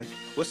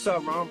What's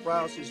up? Ron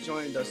Browse just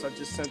joined us. I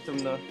just sent him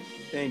the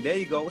thing. There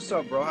you go. What's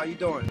up, bro? How you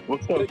doing?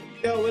 What's up?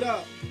 Yo, what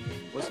up?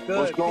 What's good?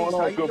 What's going Peace.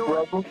 How on, you good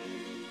doing?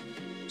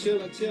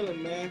 brother?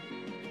 Chilling, man.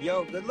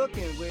 Yo, good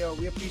looking.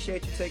 We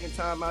appreciate you taking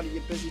time out of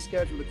your busy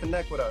schedule to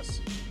connect with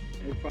us.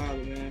 No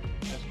problem, man.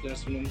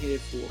 That's what I'm here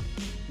for.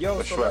 Yo,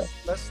 That's so right.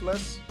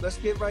 let's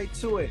get right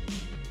to it.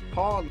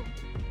 Harlem,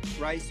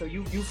 right? So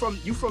you from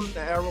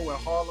the era where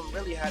Harlem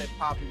really had it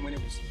popping, when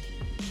it was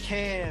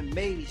Cam,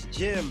 Mace,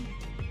 Jim,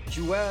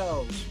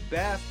 Jewels,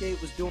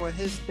 Bathgate was doing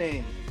his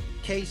thing.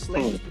 K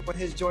Slade was doing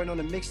his joint on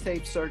the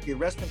mixtape circuit.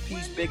 Rest in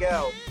peace, Big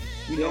L.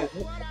 You know,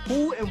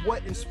 who and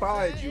what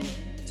inspired you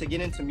to get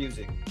into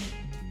music?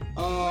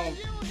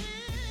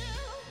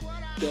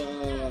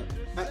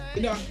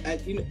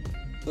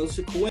 It's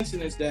a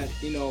coincidence that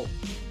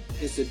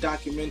it's a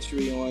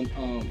documentary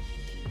on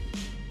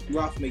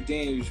Ralph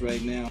McDaniels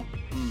right now.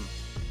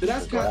 So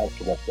that's kind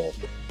of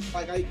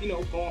like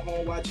going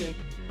home watching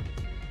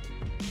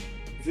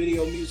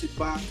Video Music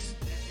Box,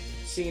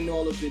 seeing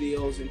all the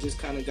videos, and just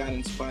kind of got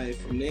inspired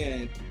from there.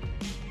 And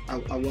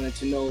I wanted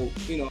to know,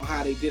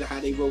 how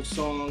they wrote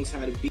songs, how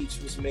the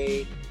beats was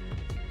made.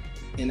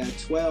 And at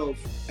 12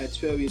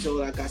 years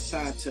old, I got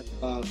signed to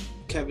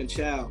Kevin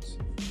Childs.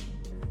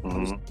 I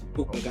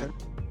got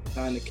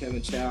signed to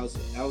Kevin Childs.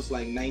 I was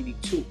like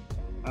 92.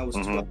 I was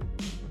 12.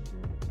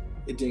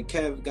 And then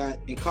Kev got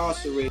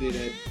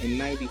incarcerated in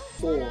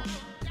 94.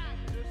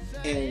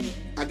 And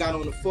I got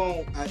on the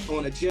phone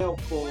on a jail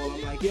call.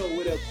 I'm like, yo,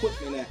 where the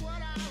equipment at?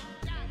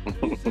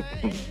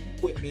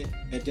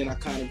 And then I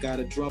kind of got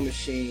a drum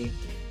machine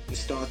and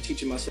started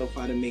teaching myself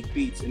how to make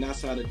beats. And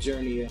that's how the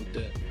journey of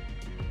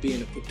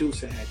being a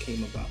producer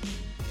came about.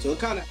 So it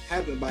kind of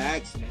happened by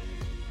accident.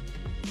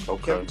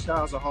 Okay. Kevin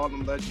Childs, a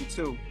Harlem legend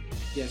too.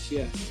 Yes.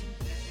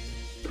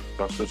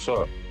 That's what's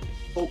up.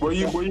 Were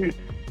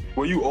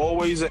you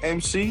always an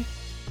MC?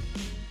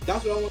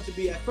 That's what I wanted to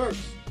be at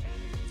first.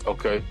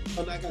 Okay.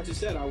 But like I just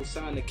said, I was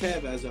signed to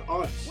Kev as an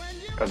artist.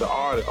 As an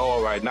artist,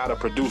 all right, not a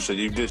producer.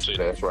 You did say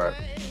that's right.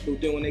 So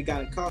then when they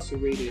got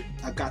incarcerated,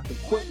 I got the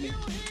equipment,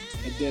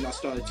 and then I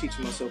started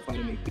teaching myself how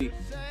to make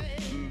beats.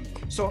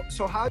 So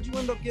how'd you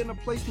end up getting a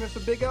placement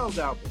for Big L's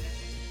album?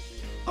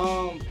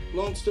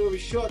 Long story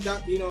short,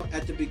 at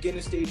the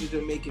beginning stages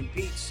of making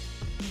beats,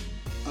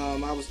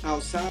 I was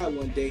outside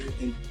one day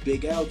and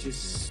Big L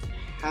just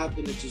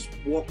happened to just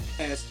walk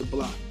past the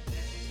block.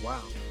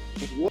 Wow.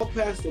 He walked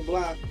past the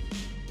block,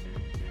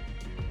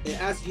 and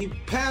as he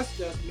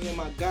passed us, me and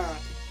my guy,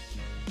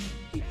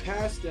 he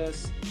passed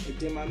us, and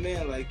then my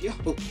man like, yo,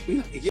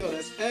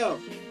 that's hell.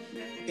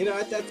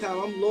 At that time,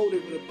 I'm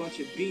loaded with a bunch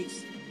of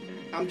beats.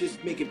 I'm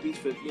just making beats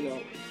for,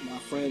 my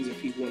friends and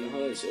people in the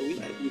hood. So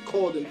we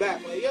called him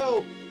back, like,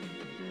 yo.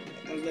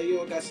 I was like,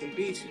 yo, I got some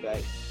beats. He's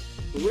like,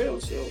 for real?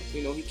 So,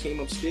 he came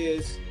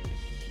upstairs.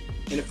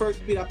 And the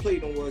first beat I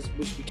played on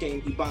which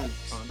became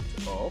Ebonics.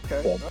 Oh,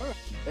 okay. All right.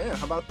 Yeah,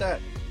 how about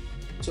that?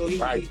 So he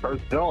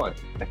first joint.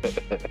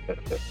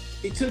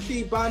 He took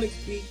the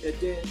Ebonics beat, and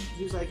then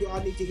he was like, yo,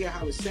 I need to hear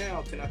how it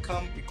sounds. Can I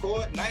come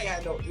record? And I ain't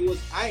had no Pro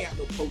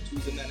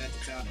Tools or nothing at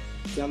the time.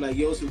 So I'm like,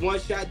 yo, it's a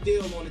one-shot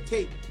deal on the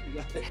tape.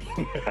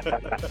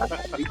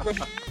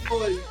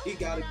 He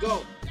gotta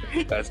go.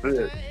 That's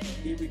it.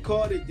 He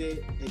recorded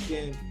it, and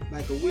then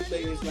like a week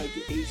later, it's like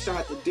he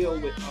shot the deal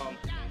with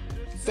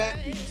Fat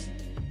Beats,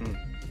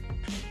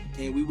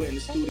 and we went in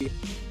the studio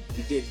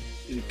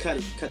and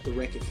cut the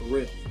record for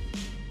real.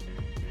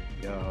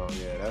 Yo,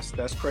 yeah,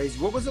 that's crazy.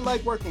 What was it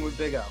like working with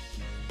Big L?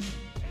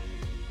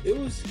 It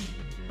was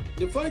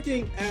the funny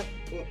thing.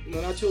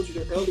 When I told you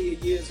the earlier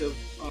years of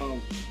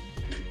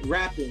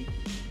rapping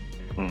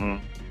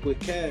with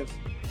Kev,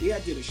 I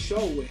did a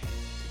show with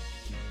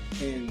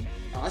him, and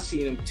I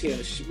seen him tear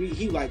the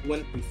he like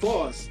went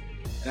before us,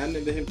 and I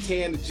remember him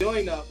tearing the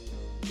joint up,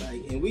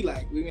 like, and we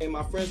and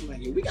my friends were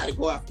like, yeah, we gotta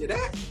go after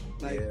that,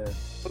 like,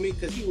 I mean,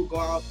 because he would go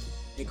out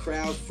and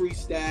crowd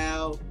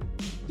freestyle,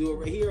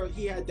 do it.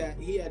 He had that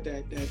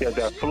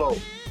flow.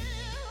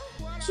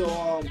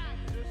 So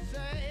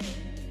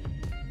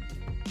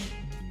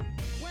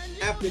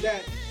after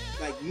that,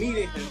 like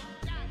meeting him,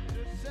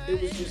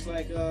 it was just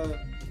like it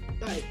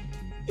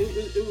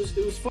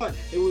was fun.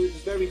 It was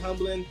very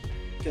humbling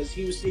because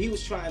he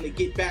was trying to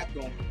get back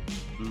on.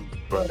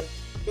 Right.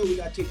 So we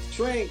gotta take the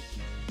train.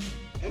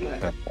 And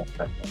I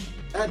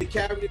had to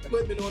carry the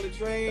equipment on the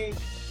train,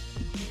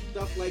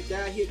 stuff like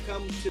that. He'd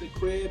come to the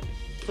crib,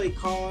 play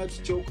cards,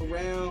 joke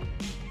around.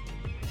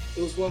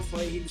 It was one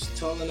funny. He was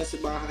telling us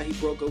about how he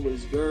broke up with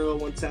his girl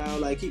one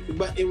time.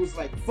 But it was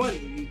like funny.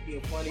 He was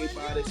being funny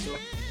about it. So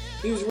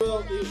he was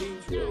real. He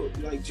was real,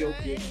 like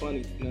joking and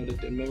funny.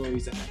 The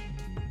memories I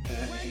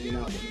had hanging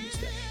out with him and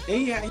stuff. And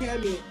he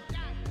had me,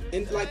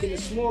 and like in a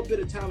small bit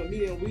of time of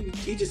meeting,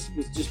 he just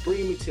was just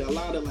bringing me to a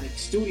lot of like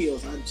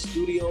studios,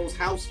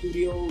 house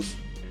studios,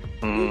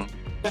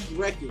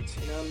 records.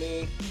 You know what I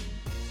mean?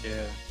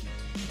 Yeah.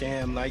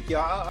 Damn, like, yo,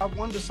 I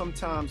wonder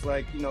sometimes,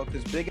 like,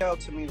 because Big L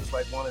to me was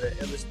like one of the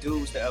illest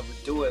dudes to ever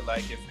do it.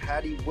 Like, if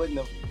Hattie wouldn't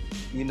have,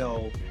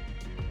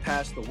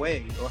 passed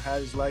away or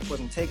had his life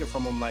wasn't taken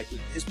from him, like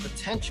his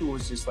potential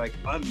was just like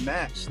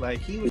unmatched. Like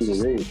he was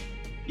just,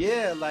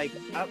 yeah, like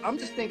I'm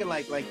just thinking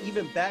like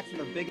even back from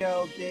the Big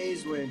L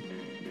days when,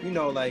 you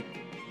know, like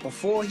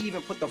before he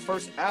even put the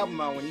first album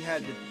out, when he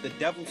had the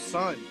Devil's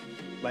Son,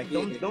 like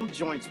them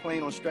joints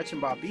playing on Stretch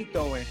and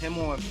Bobbito and him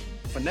on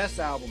Finesse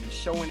album and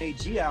Show and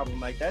AG album,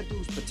 like that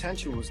dude's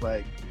potential was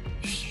like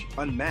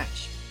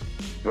unmatched.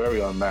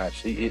 Very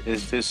unmatched.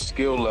 His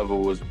skill level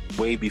was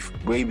way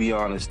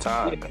beyond his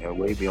time, man.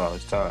 Way beyond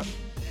his time.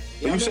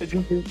 But you said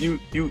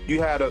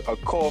you had a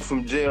call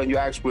from jail and you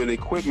asked where the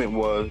equipment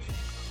was,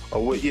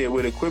 or where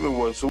the equipment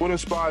was. So what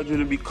inspired you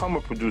to become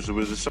a producer?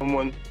 Was it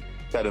someone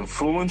that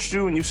influenced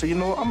you and you said, you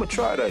know what, I'm gonna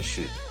try that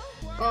shit?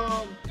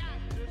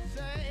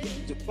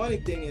 The funny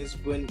thing is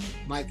when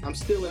like I'm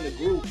still in the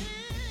group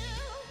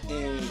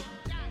and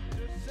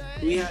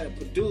we had a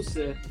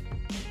producer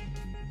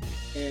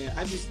and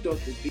I just thought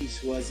the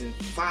beats wasn't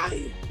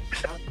fire.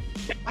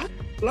 I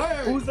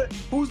learned.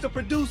 Who's the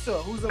producer?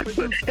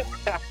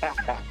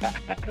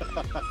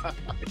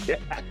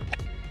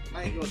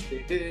 I ain't gonna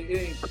say it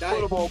ain't that.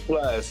 Put them on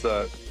blast,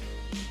 son.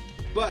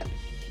 But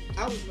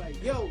I was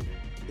like, yo,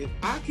 if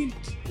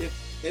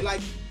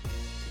like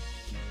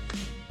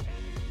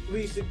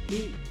we used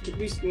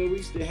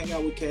to hang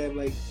out with Kev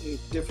like in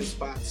different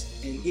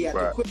spots, and he had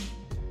to quit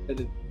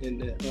in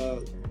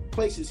the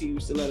places he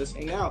used to let us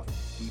hang out.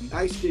 Mm-hmm.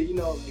 I used to, you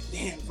know, like,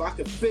 damn, if I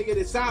could figure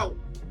this out,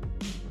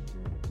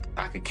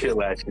 I could kill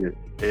that shit.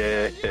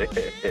 Yeah.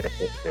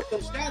 So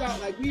shout out,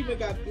 like we even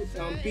got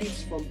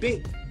beats from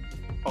Bink.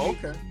 Oh,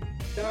 okay.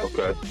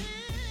 Okay.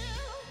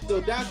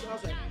 So that's what I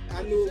was like.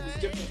 I knew it was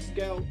different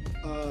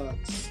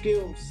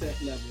skill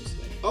set levels.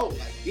 Like, oh,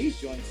 like these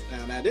joints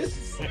now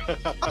this is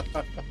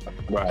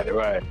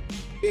right.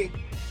 Bink.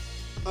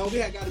 We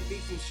had got a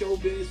beat from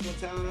Showbiz one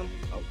time.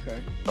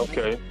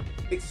 Okay.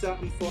 Pick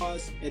something for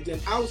us, and then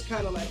I was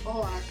kind of like,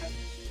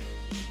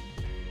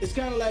 it's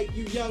kind of like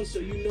you young, so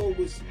you know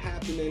what's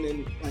happening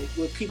and like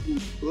what people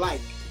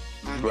like.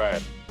 Right.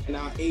 In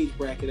our age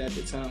bracket at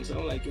the time, so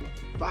I'm like,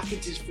 if I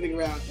could just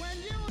figure out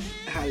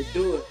how to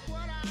do it,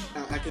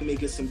 I can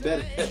make it some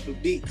better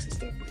beats and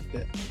stuff like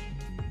that.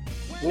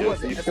 What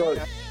was it?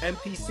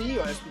 MPC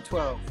or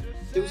SP12?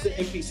 It was the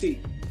MPC.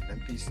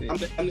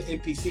 I'm the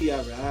MPC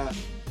ever.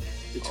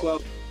 The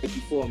 12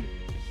 before me.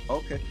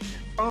 Okay.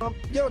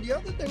 Yo, the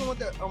other thing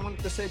I wanted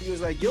to say to you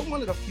is like you're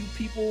one of the few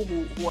people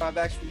who I've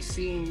actually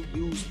seen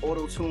use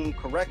auto-tune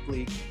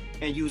correctly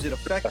and use it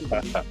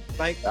effectively.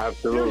 Like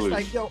absolutely. It's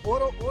like yo,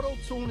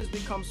 auto-tune has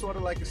become sort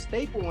of like a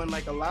staple in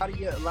like a lot of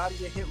your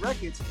hit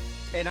records.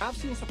 And I've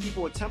seen some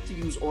people attempt to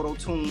use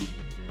auto-tune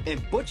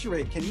and butcher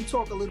it. Can you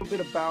talk a little bit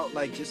about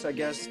like just I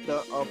guess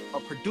a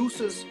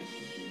producer's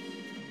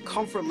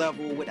comfort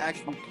level with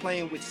actually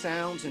playing with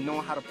sounds and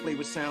knowing how to play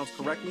with sounds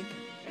correctly?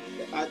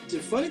 The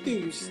funny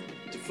thing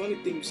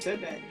you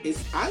said that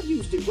is I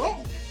used it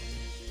wrong.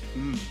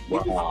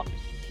 Wow.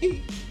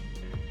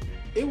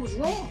 It was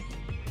wrong.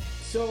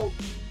 So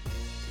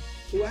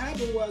what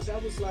happened was I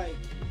was like,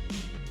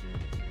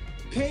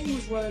 Payne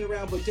was running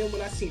around, but then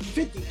when I seen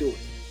 50 do it,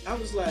 I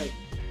was like,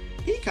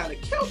 he kind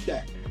of killed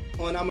that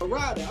on I'm a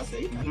Rider. I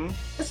said,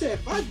 I said,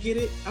 if I get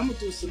it, I'm gonna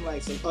do some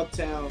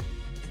Uptown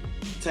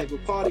type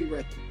of party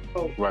record.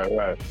 So,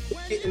 right.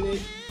 Getting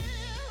it,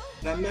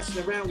 and I'm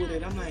messing around with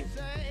it. I'm like,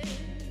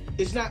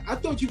 it's not. I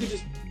thought you could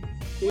just,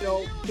 you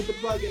know, put the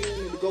plug in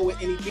and go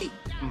with any beat.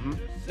 Mm-hmm.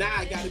 Now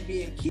I got to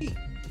be in key.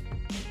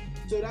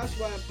 So that's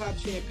why in Pop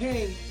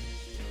Champagne,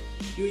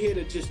 you hear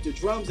the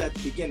drums at the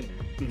beginning.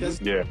 Because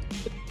the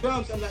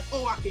drums, I'm like,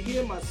 oh, I can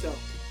hear myself.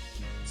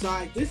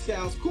 So this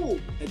sounds cool.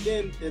 And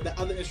then the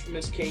other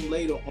instruments came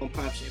later on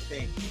Pop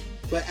Champagne.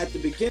 But at the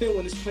beginning,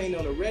 when it's playing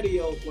on the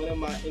radio, one of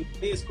my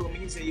engineers called me,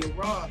 he said, yo,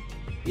 Ron,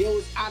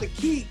 it's out of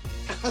key.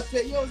 I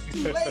said, it's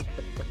too late.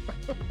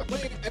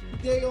 Playing every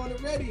day on the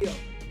radio.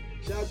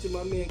 Shout out to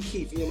my man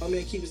Keith. My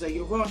man Keith was like,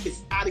 yo, Ron,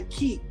 it's out of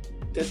key.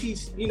 Because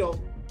he's,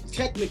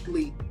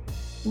 technically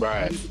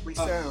musically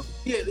sound.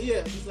 Yeah.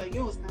 He's like,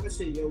 it's not. I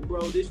said,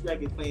 bro, this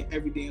record playing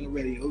every day on the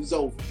radio. It was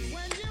over, man.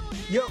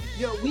 We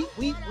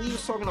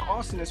was talking to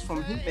Arsonist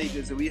from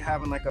Heatmakers and we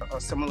having like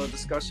a similar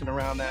discussion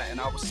around that, and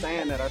I was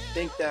saying that I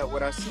think that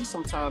what I see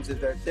sometimes is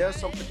that there are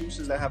some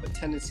producers that have a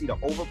tendency to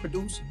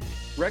overproduce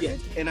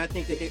records, and I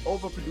think that they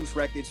overproduce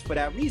records for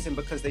that reason,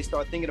 because they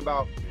start thinking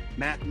about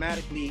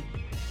mathematically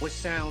what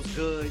sounds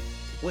good,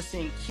 what's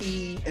in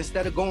key,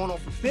 instead of going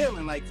off a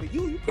feeling. Like for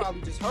you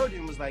probably just heard it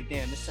and was like,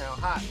 damn, this sound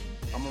hot,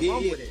 I'm gonna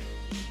run with it.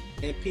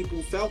 And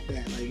people felt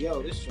that, like,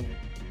 this joint.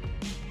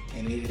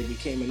 And it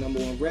became a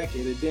 #1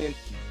 record. And then,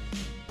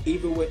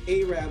 even with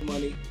A-Rap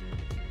money,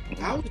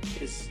 I was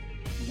just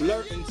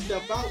blurting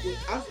stuff out.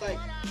 I was like,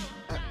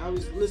 I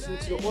was listening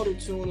to the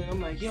auto-tune, and I'm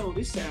like,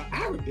 this sound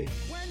Arabic.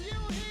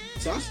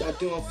 So I started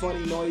doing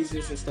funny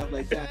noises and stuff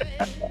like that.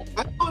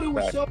 I thought it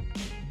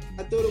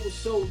was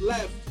so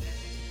left.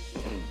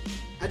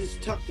 I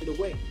just tucked it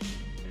away.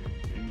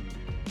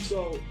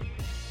 So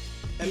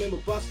I remember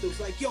Busta was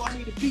like, yo, I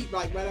need a beat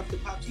right after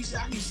Pop. He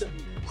said, I need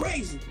something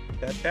crazy.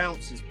 That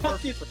bounce is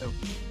perfect for him.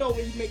 You know,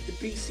 when you make the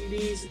beat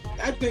CDs,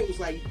 I think it was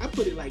like, I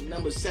put it like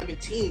number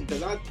 17,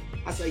 because I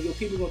said, yo,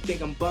 people gonna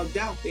think I'm bugged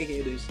out. They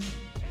hear this.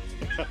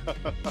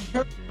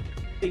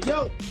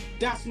 Yo,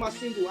 that's my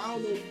single. I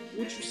don't know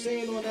what you're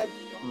saying on that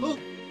hook.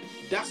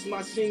 That's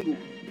my single.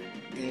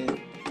 And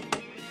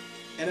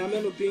I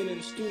remember being in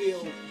the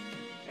studio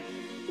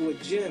with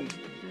Jim,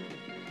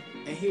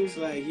 and he was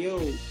like,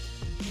 yo,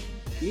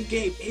 you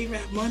gave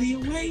A-Rap money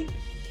away?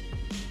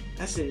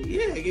 I said,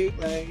 yeah. He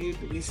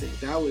said,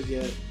 that was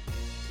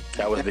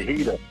the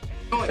heater.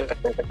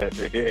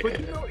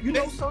 But you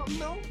know something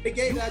though? They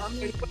gave that.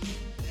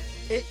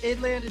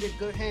 It landed in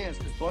good hands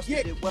because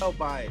Busta did well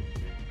by it.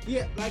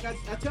 Yeah, like I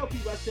tell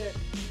people, I said,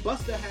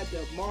 Busta had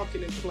the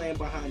marketing plan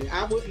behind it.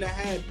 I wouldn't have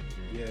had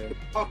the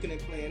marketing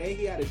plan. And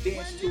he had to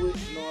dance to it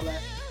and all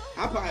that.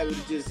 I probably would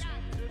have just,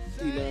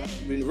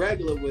 been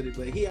regular with it.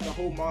 But he had a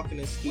whole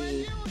marketing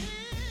scheme,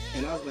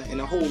 and I was like,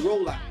 and a whole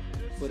rollout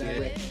for that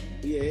record.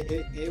 Yeah,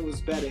 it was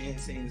better in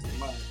his hands than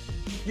mine.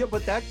 Yeah,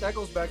 but that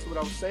goes back to what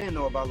I was saying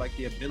though about like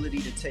the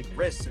ability to take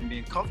risks and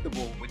being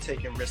comfortable with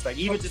taking risks. Like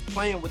even just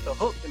playing with the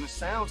hook and the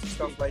sounds and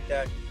stuff like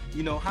that.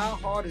 You know, how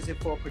hard is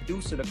it for a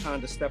producer to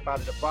kind of step out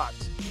of the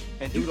box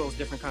and do those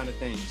different kind of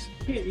things?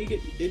 Yeah, you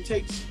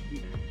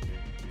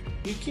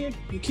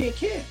can't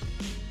care.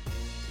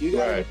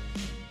 There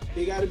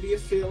gotta be a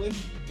feeling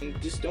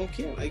and just don't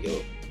care. Like,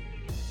 yo,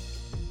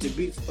 to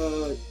be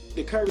the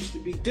courage to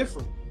be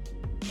different.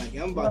 Like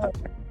I'm about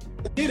to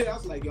did it, I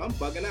was like, yo, I'm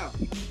bugging out.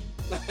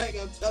 Like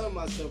I'm telling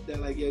myself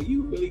that, like, yo,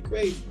 you really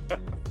crazy.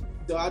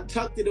 So I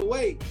tucked it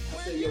away. I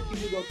said, yo,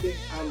 people gonna think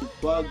I'm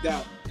bugged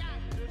out.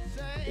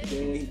 But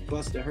then when he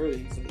Busta heard it,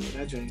 he said, yeah,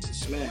 that joint's a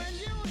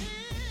smash.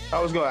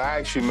 I was gonna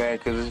ask you, man,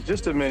 because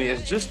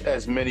it's just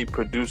as many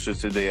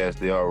producers today as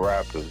there are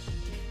rappers.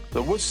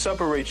 So what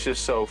separates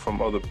yourself from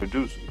other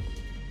producers?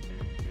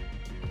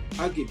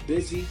 I get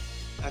busy.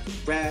 I can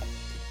rap.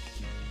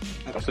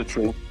 That's the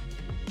truth.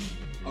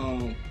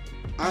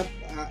 I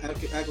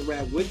can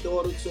rap with the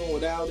auto-tune,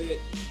 without it.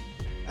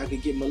 I can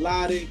get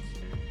melodic.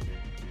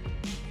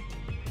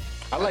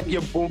 I like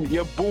your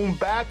boom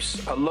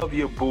baps. I love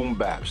your boom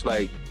baps.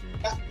 Like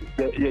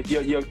the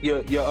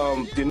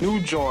new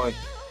joint,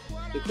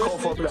 the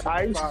Cough Up the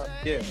Ice.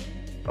 Yeah.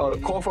 The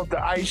Cough Up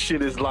the Ice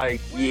shit is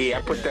like,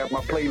 I put that in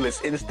my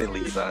playlist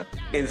instantly, son.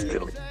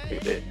 Instantly.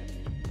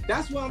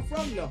 That's where I'm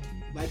from though.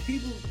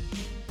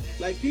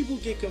 People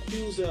get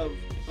confused of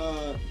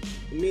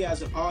me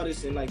as an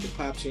artist and like the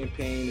Pop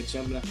Champagne, the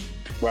Jumping Up.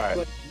 Right.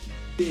 But I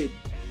did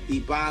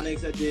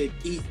Ebonics, I did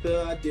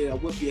Ether, I did I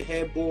Whip Your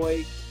Head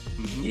Boy.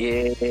 Mm-hmm.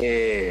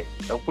 Yeah,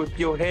 I Whip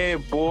Your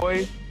Head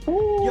Boy.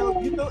 Woo.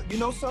 Yo, you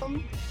know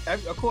something?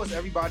 Of course,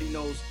 everybody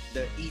knows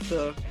the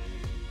Ether,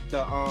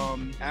 the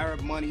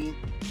Arab Money.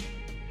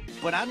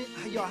 But I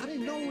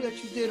didn't know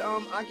that you did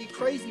I Get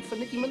Crazy for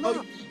Nicki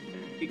Minaj.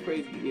 Get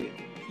Crazy, yeah.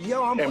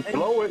 Yo,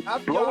 blow it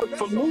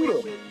for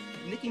Luda.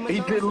 Nicki Minaj. He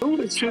did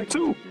Luda shit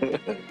too.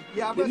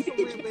 Yeah, I read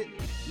somewhere with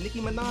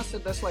Nicki Minaj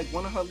said that's like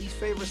one of her least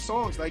favorite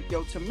songs. Like,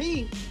 yo, to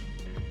me,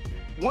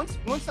 once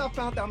I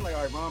found out, I'm like,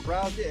 all right, Ron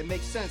Browne did. It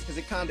makes sense because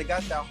it kind of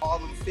got that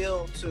Harlem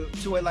feel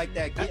to it, like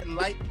that getting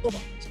light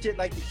shit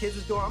like the kids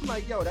was doing. I'm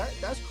like, yo,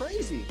 that's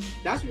crazy.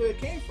 That's where it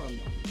came from,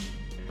 though.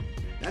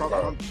 That's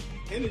that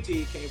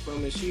energy it came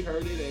from, and she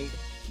heard it and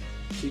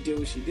she did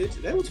what she did.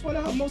 That was one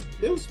of her most.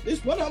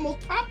 It's one of her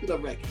most popular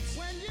records.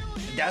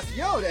 And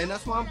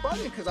that's why I'm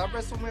bugging, because I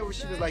read somewhere where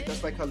she was like,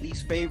 that's like her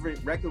least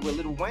favorite record with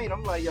Lil Wayne.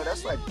 I'm like, yo,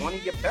 that's like one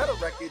of your better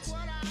records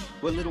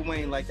with Lil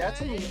Wayne. Like that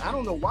to me, I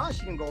don't know why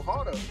she didn't go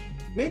harder.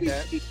 Maybe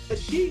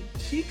she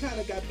kind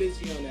of got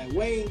busy on that.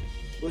 Wayne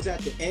was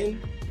at the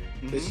end,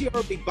 but she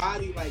already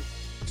bodied like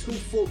 2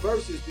 full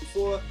verses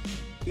before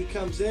he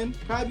comes in.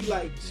 Probably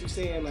like she's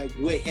saying like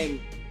with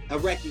him, a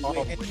record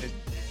with him.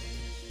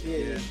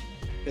 Yeah.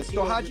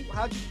 So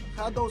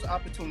how'd those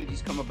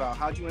opportunities come about?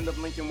 How'd you end up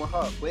linking with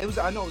her? Well,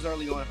 I know it was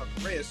early on in her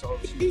career, so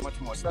she was much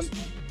more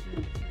accessible.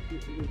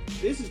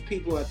 This is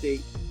people at the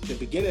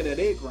beginning of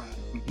their grind,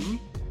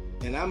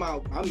 and I'm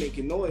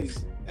making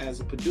noise as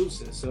a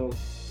producer. So,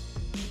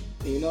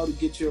 to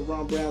get your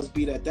Ron Browne's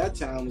beat at that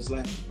time was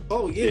like,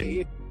 oh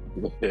yeah.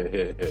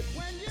 Let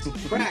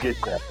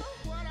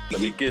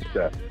me get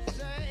that.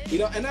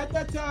 And at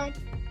that time,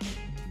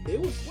 it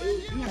was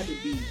you had to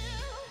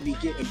be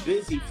getting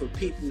busy for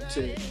people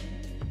to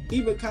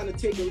even kind of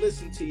take a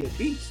listen to your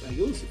beats. Like,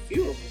 it was a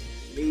few of them.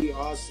 Me,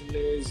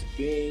 Arsonist,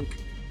 Bink,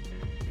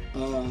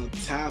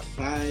 Top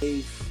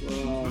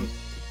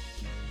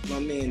 5, my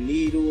man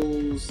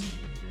Needles.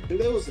 And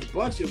there was a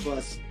bunch of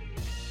us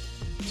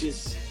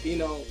just,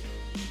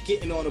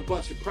 getting on a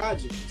bunch of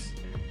projects.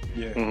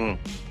 Yeah.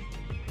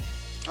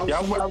 Mm-hmm.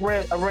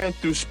 I ran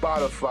through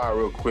Spotify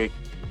real quick,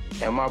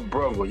 and my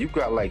brother, you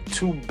got like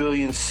 2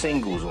 billion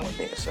singles on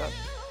there, son.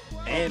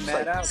 And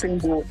that like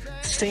single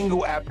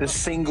after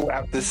single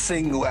after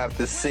single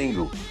after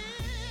single.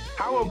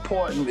 How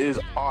important is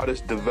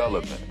artist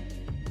development?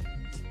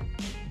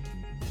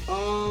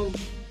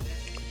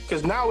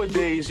 Because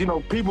nowadays,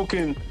 people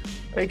can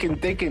They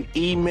can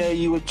email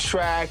you a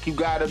track, you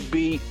got a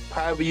beat,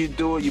 however you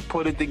do it, you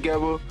put it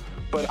together.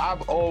 But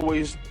I've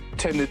always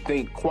tend to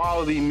think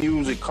quality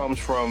music comes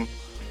from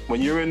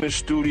when you're in the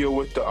studio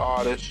with the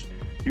artist,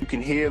 you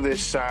can hear their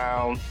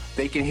sound,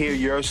 they can hear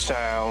your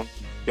sound,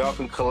 y'all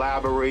can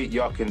collaborate,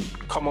 y'all can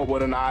come up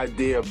with an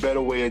idea, a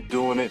better way of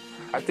doing it.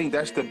 I think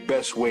that's the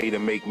best way to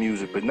make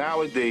music. But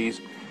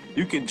nowadays,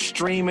 you can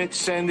stream it,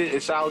 send it,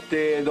 it's out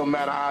there, it don't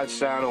matter how it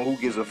sounds or who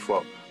gives a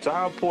fuck. So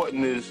how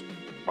important is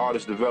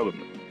artist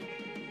development?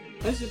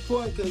 That's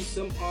important because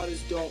some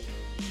artists don't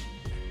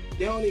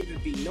even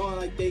be knowing,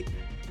 like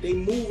they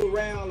move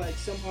around, like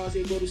some artists,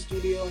 they go to the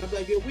studio and I'm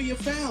like, yo, where your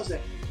files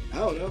at? I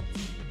don't know.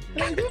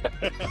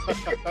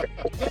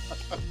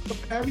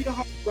 Carry your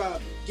hard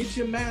drive, get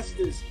your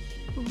masters.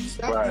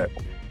 Stop right.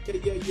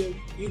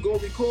 You go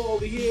record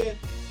over here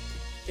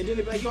and then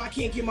they're like, yo, I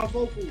can't get my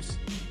vocals.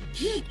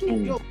 Yo,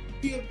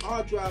 your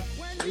hard drive.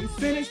 When you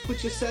finish,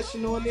 put your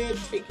session on there,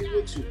 take it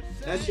with you.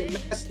 That's your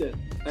master.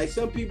 Like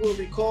some people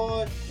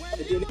record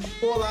and then they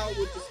fall out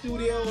with the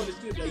studio and the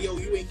studio like, yo,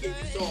 you ain't getting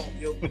your song,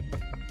 yo.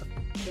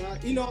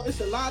 You know,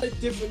 it's a lot of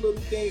different little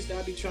things that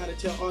I be trying to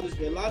tell artists,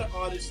 but a lot of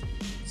artists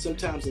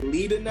sometimes are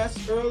leading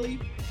us early,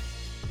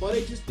 or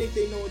they just think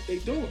they know what they're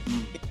doing.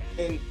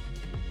 And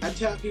I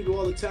tell people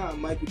all the time,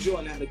 Michael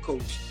Jordan had a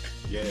coach.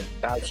 Yeah,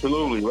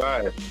 absolutely,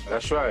 right.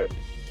 That's right.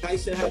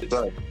 Tyson had a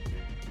coach.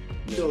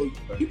 So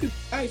you could be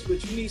nice,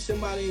 but you need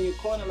somebody in your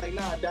corner like,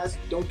 nah,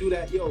 don't do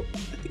that. Yo,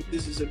 I think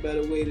this is a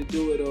better way to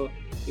do it, or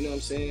you know what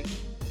I'm saying?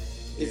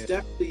 It's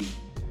definitely,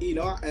 you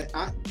know,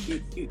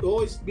 you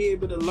always be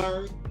able to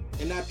learn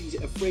and not be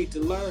afraid to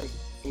learn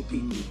from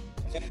people.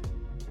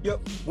 Yo,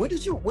 what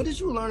did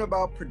you learn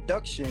about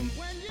production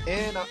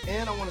and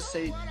I want to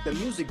say the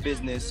music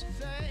business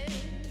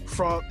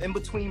from in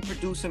between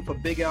producing for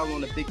Big L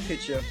on The Big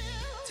Picture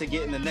to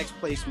getting the next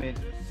placement,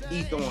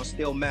 Ether on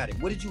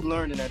Stillmatic? What did you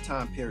learn in that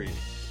time period?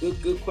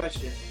 Good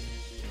question.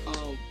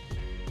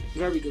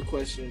 Very good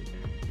question.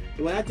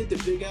 When I did the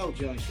Big L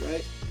joints,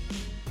 right?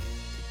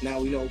 Now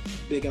we know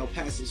Big L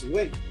passes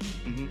away.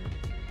 Mm-hmm.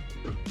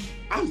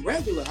 I'm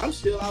regular. I'm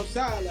still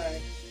outside,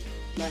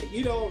 like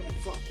you know,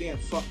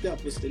 fucked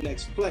up. What's the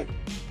next play?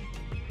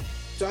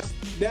 So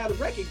now the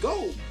record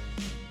gold.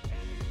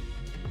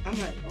 I'm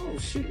like, oh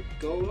shit,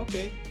 gold,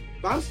 okay.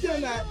 But I'm still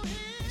not.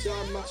 So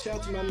shout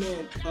out to my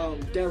man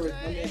Derek.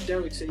 My man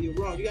Derek said you're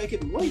wrong. You gotta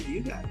get the royalty.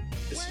 You got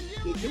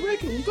the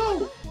record will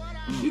go.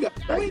 You got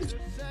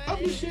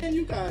publishing.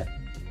 You got.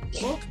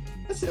 Well,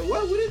 I said,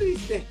 what are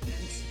these things?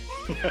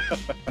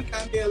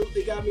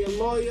 They got me a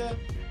lawyer.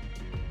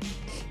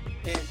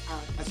 And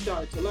I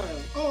started to learn,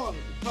 like,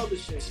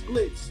 publishing,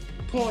 splits,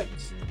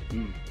 points.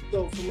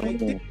 So from right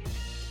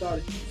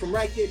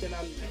there, then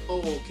I'm like,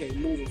 oh, okay,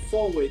 moving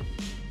forward,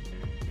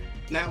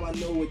 now I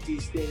know what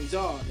these things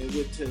are and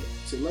what to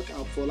look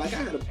out for. Like I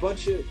had a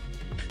bunch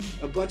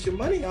of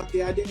money out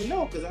there I didn't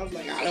know because I was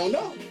like, I don't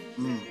know.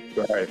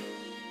 Right.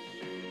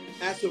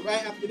 And so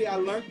right after that, I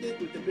learned it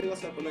with the Big L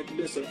stuff. I learned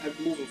this. So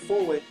moving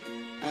forward,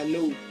 I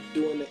knew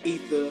doing the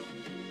Ether,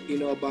 you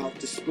know, about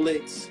the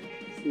splits,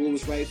 what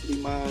was rightfully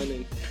mine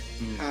and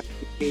how to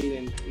get paid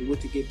and what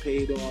to get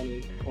paid on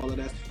and all of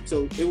that.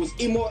 So it was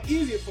more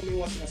easier for me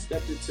once I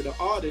stepped into the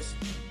artist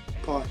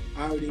part.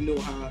 I already knew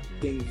how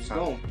things was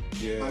going.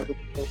 Yeah.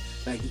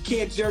 Like, you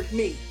can't jerk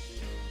me.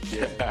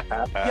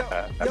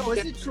 Yeah. Yo,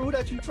 is it true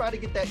that you try to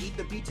get that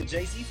Ether beat to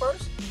Jay-Z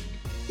first?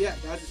 Yeah,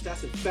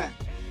 that's a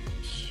fact.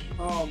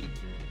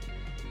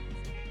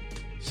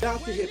 Shout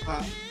out to hip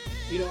hop.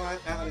 You know,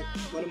 I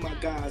one of my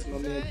guys, my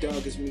man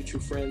Doug, is mutual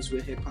friends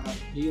with hip hop.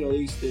 You know, they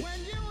used to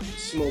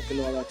smoke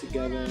and all that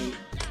together. And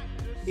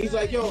he's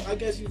like, yo, I'm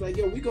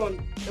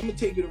gonna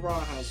take you to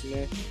Ron House,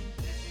 man.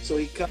 So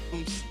he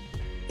comes,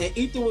 and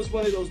Ether was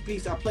one of those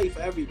beats I played for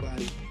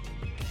everybody.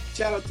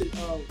 Shout out to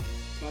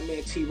my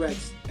man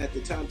T-Rex. At the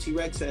time,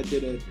 T-Rex had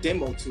did a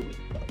demo to it.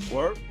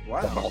 Word?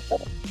 Wow.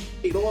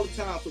 Played all the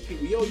time for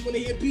people. Yo, you wanna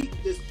hear a beat?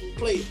 Just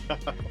play it.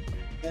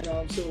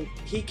 And so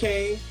he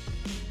came.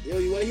 Yo,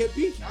 you want to hear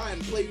beats? All right, I'm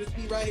play this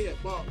beat right here,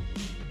 bump.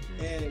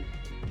 And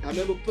I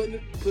remember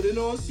putting it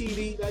on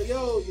CD, like,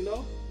 yo, you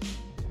know,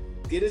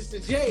 get us to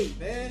Jay,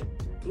 man.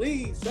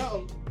 Please,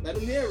 something. Let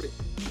him hear it.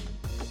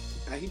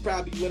 He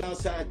probably went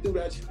outside and threw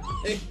that shit.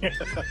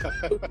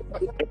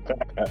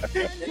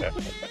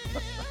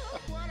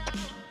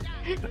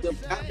 So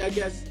I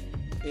guess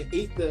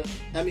Ether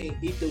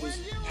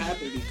was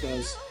happening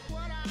because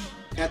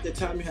at the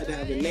time you had to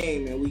have a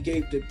name, and we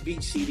gave the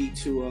beat CD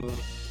to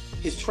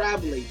his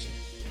travel agent.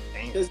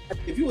 Because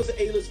if you was an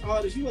A-list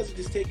artist, you wasn't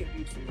just taking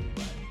beats from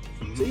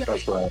anybody. So you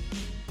That's right.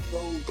 Yo,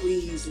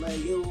 please,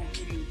 like, yo,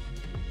 can you,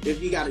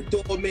 if you got a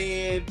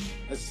doorman,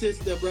 a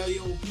sister, bro,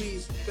 yo,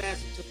 please,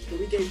 fast. So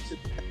we gave it to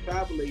the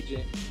travel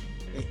agent,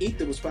 and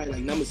Ether was probably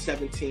like number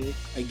 17,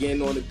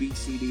 again on the beat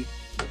CD.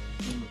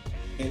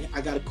 And I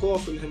got a call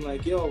from him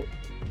like, yo,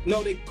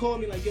 no, they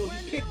called me like, yo,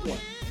 he picked one.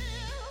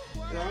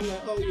 And I'm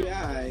like, oh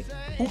yeah, all right.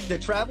 Who, the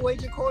travel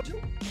agent called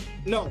you?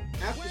 No,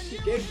 after she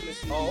gave him the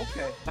CD. Oh,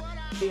 okay.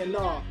 And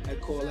I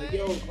called like,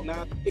 yo,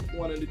 now I picked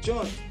one of the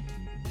joints.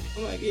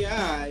 I'm like, yeah,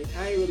 all right.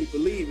 I ain't really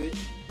believe it.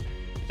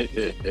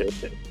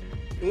 It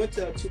went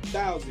to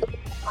 2000.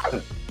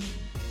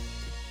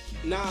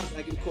 Nas,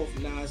 I get a call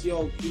from Nas.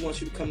 Yo, he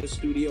wants you to come to the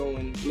studio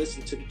and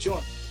listen to the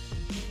joint.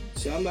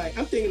 So I'm like,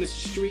 I'm thinking it's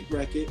a street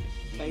record.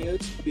 Like,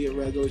 it's gonna be a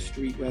regular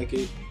street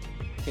record.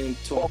 And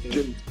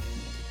talking.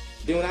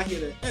 Then when I hear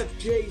the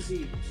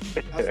FJZ,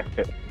 I was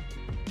like,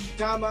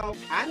 time out.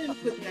 I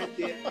didn't put that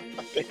there.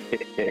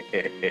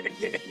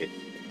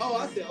 Oh,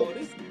 I said, oh,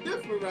 this is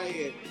different right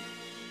here.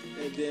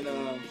 And then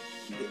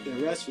the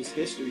rest was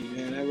history,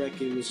 man. That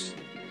record was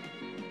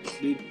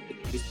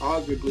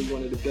arguably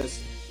one of the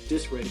best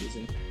disc records.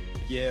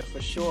 Yeah,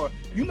 for sure.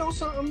 You know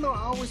something though?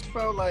 I always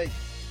felt like,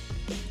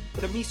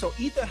 to me, so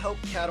Ether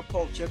helped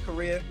catapult your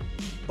career,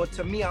 but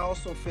to me, I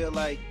also feel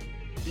like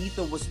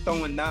Ether was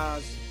throwing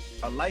Nas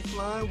a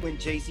lifeline when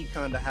Jay-Z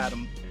kind of had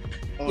him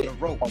on the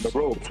ropes. On the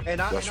ropes.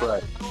 That's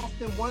right. I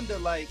often wonder,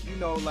 like, you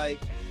know, like,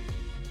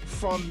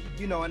 from,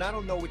 you know, and I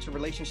don't know what your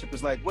relationship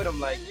is like with him.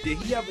 Like, did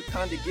he ever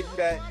kind of give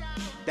you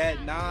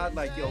that nod,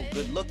 like, yo,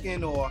 good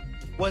looking, or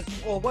was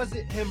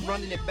it him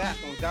running it back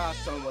on God's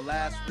Son with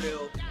Last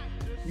Real?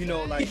 You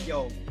know, like,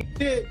 yo. He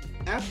did.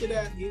 After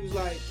that, he was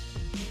like,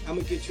 I'm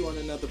gonna get you on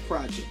another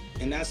project,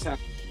 and that's how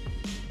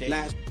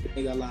Last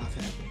Nigga Alive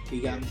happened.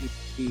 He got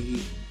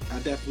I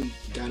definitely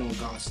got on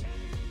God's Son.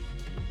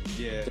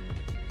 Yeah.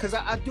 Cause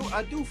I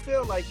do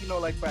feel like, you know,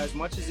 like, for as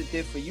much as it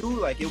did for you,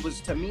 like, it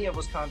was, to me, it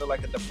was kind of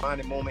like a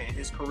defining moment in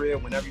his career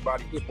when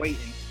everybody was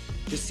waiting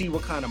to see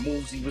what kind of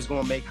moves he was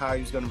going to make, how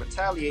he was going to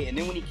retaliate. And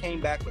then when he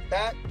came back with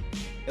that,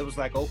 it was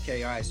like,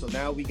 okay, all right, so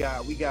now we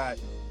got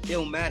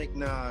Illmatic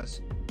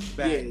Nas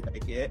back. Yeah.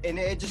 Like, yeah. And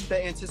it just,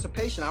 the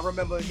anticipation. I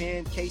remember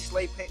hearing K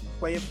Slay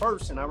play it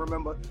first, and I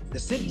remember the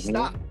city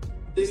stopped.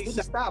 The city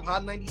stopped.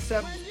 Hot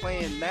 97 was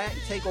playing that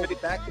and Takeover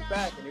back to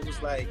back, and it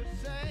was like,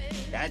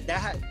 that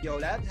had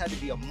to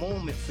be a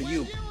moment for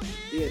you.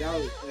 Yeah, that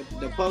was,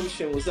 the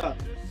publishing was up.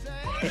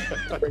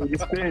 Crazy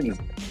spins.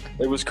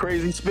 It was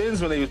crazy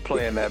spins when they was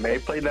playing that, man. They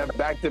played that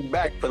back to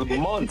back for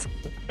months.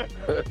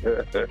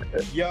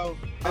 Yo,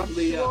 I'm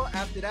sure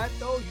after that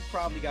though, you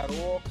probably got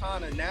all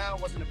kind of, now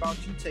it wasn't about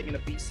you taking a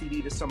beat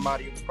CD to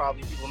somebody. It was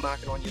probably people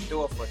knocking on your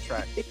door for a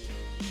track.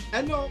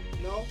 And no,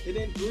 it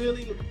didn't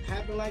really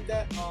happen like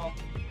that.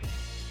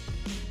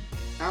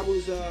 I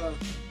was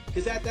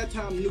because at that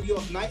time New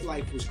York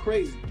nightlife was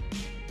crazy.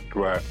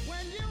 Right.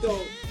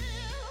 So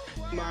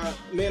my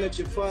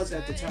manager Fuzz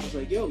at the time was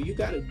like, yo, you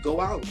gotta go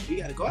out. You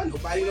gotta go out.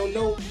 Nobody don't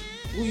know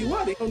who you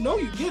are. They don't know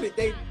you did it.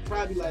 They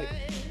probably like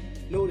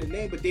know the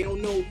name, but they don't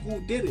know who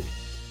did it.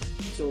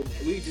 So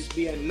we just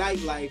be at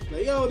nightlife,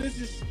 like, yo, this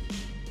is,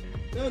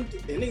 and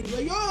they be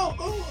like, yo,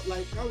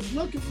 like, I was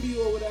looking for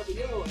you or whatever,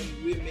 yo,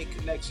 and we'd make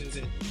connections,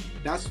 and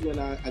that's when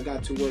I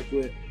got to work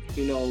with,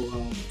 you know,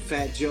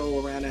 Fat Joe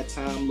around that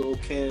time, Lil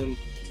Kim,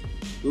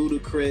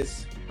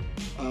 Ludacris,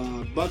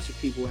 a bunch of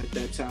people at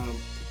that time.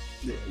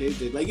 They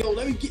like, yo,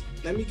 let me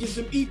get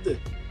some Ether.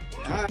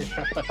 I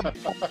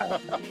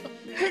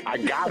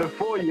got it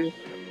for you.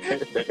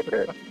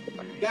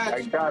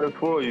 I got it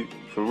for you,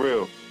 for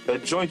real.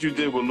 That joint you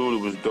did with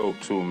Luda was dope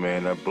too,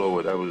 man. That Blow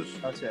It, that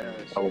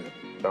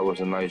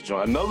was a nice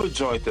joint. Another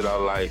joint that I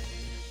like,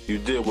 you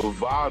did with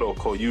Vado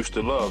called Used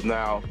to Love.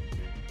 Now,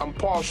 I'm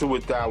partial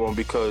with that one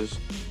because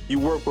you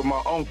work with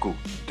my uncle,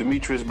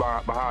 Demetrius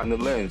Behind the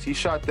Lens. He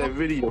shot that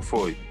video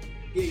for you.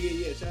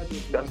 Yeah.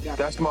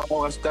 That's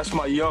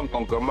my young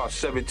uncle. I'm about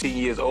 17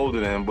 years older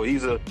than him, but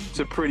he's a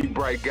pretty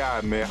bright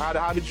guy, man.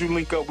 How did you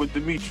link up with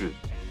Demetrius?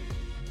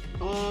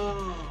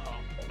 I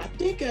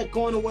think at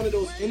going to one of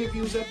those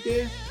interviews up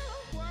there.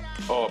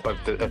 Oh,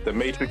 at the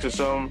Matrix or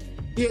something?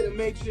 Yeah, the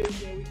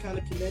Matrix, and we kind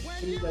of connected.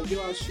 And he was like,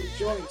 yo, I'll shoot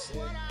joints.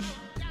 And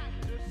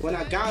when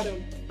I got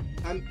him,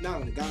 when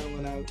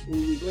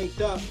we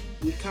linked up,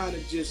 we kind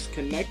of just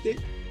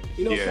connected.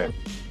 You know, yeah.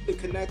 To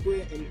connect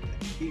with, and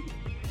he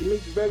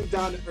makes very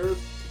down to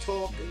earth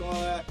talk and all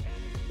that.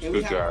 And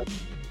we have the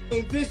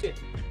same vision.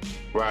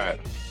 Right.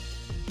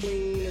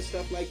 Clean and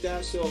stuff like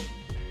that. So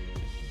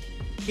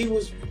he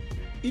was,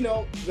 you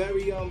know,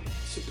 very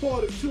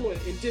supportive too, and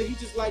he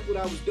just liked what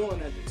I was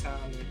doing at the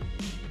time.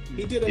 And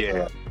he did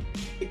like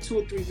 2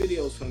 or 3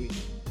 videos for me.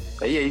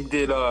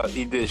 Yeah,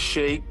 he did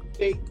Shake.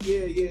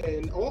 Yeah,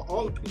 and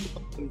all the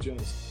people loved them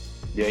joints.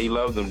 Yeah, he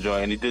loved them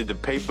joint, and he did the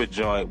Paper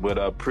joint with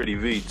Pretty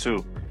V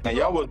too. And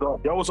y'all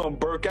was on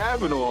Burke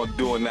Avenue on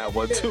doing that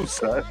one too,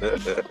 son.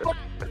 The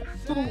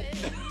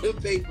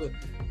Paper,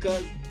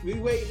 cause we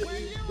went to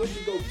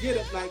go get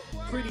it. Like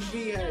Pretty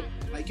V had,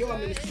 like, yo,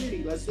 I'm in the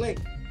city, let's link.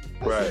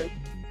 I said,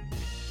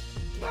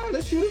 nah,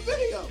 let's shoot a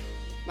video.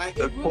 Like,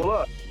 let's pull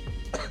up.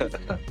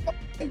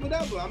 Hey,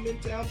 whatever, I'm in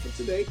town for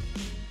today.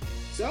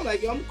 So I'm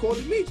like, yo, I'm gonna call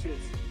Demetrius.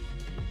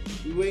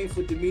 We waiting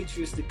for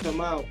Demetrius to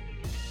come out.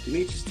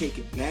 Demetrius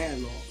taking mad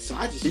long. So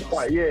I just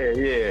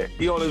yeah.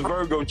 He on his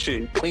Virgo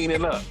chick,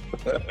 cleaning up.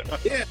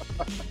 Yeah.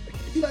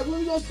 He's like, where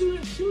we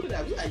gonna shoot it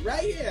at? We like,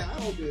 right here. I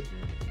don't do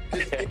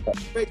it.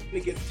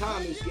 It gets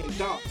time, it's getting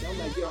dark. So I'm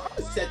like, yo, I'm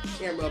gonna set the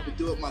camera up and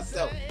do it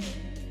myself.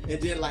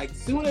 And then, like,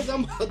 soon as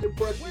I'm about to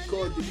brush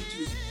record,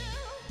 Demetrius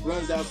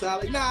runs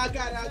outside like, nah, I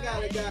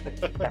got it.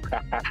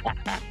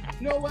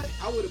 You know what?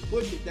 I would have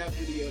butchered that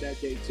video that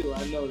day too.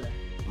 I know that.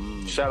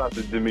 Shout out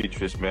to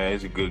Demetrius, man.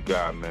 He's a good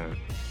guy, man.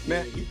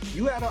 Man,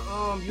 you had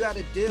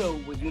a deal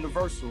with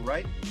Universal,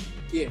 right?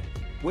 Yeah.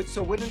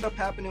 So what ended up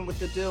happening with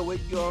the deal with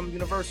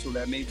Universal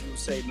that made you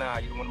say, nah,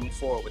 you don't want to move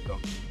forward with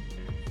them?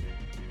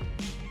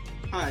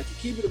 All right, to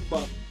keep it a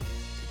buck,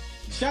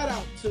 shout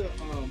out to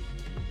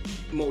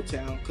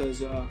Motown,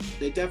 because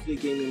they definitely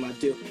gave me my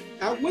deal.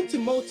 I went to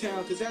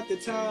Motown because at the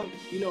time,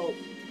 you know,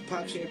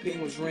 Pop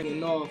Champagne was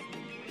ringing off.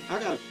 I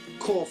got a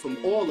call from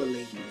all the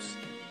labels.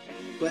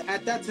 But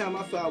at that time,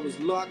 I felt I was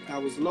locked, I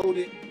was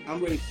loaded,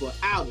 I'm ready for an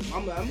album.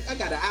 I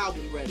got an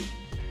album ready.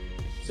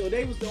 So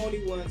they was the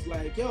only ones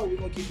like, yo, we're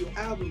going to give you an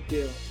album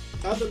deal.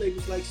 Other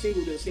labels like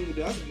single deal.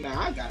 I said,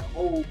 nah, I got a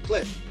whole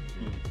clip.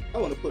 I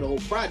want to put a whole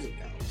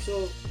project out.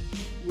 So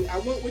I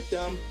went with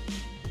them,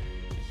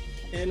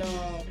 and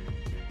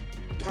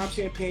Pop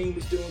Champagne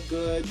was doing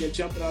good. Then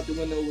Jumping Out the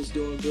Window was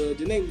doing good.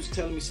 Then they was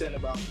telling me something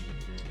about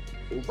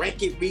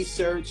record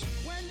research.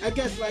 I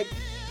guess, like,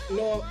 you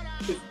know,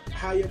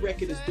 how your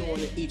record is doing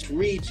in each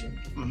region.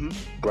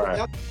 Right.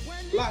 A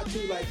lot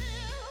too, like,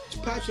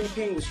 Pop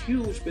Champagne was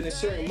huge, but in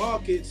certain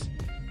markets,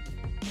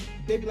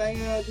 they be like,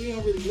 we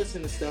don't really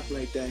listen to stuff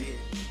like that here.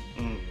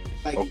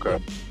 Like,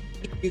 okay.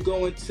 You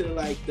go into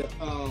like the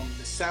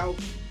South,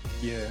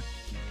 yeah,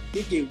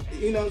 you get,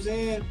 you know what I'm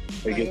saying?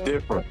 They get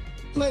different.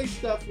 Play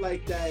stuff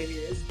like that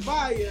here. It's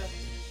fire.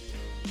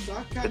 So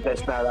I kind of.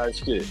 That's not our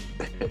shit.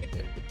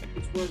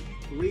 It's work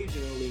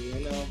regionally,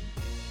 you know.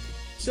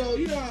 So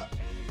you know,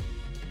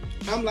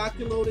 I'm locked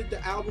and loaded.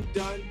 The album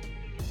done.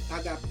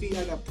 I got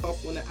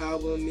Puff on the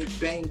album, Nick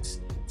Banks,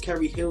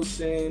 Kerry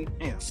Hilson,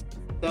 I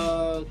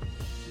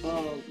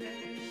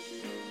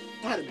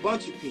had a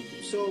bunch of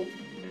people. So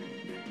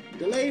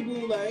the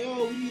label like,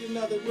 oh, we need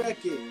another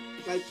record,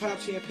 like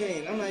Pop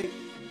Champagne. I'm like,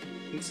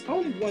 it's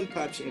only one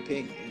Pop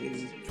Champagne.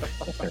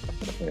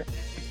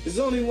 There's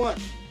only one.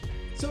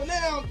 So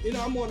now, you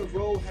know, I'm on the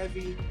road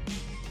heavy.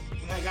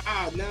 I'm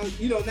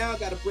like, now I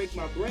gotta break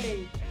my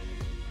brain.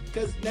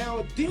 Cause now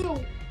a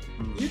deal,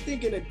 you're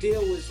thinking a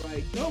deal was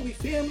like, no, we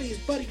family, is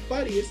buddy.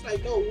 It's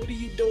like, no, what are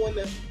you doing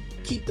to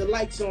keep the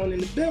lights on in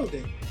the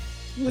building?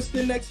 What's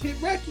the next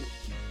hit record?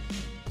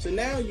 So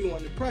now you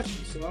under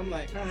pressure. So I'm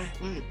like, all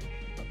right.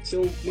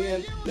 So me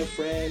and the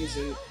friends,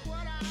 and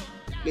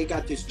they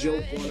got this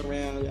joke going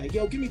around, like,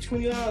 yo, give me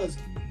 $20.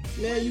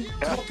 Man, you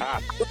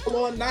talking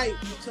all night.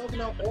 You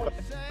talking all night.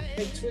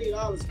 Hey,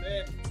 $20,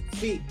 man.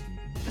 Feet.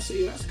 I said,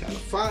 yo, that's kind of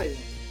fire.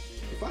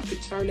 If I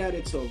could turn that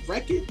into a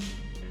record,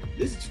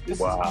 this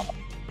wow.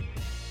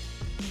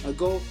 I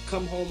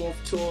come home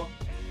off tour.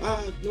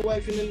 No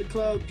wife in the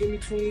club, give me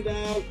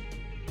 $20.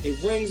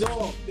 It rings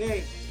off,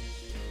 bang.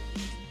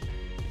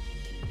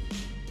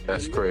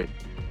 That's great.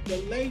 The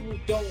label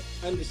don't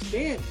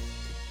understand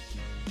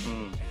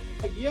it.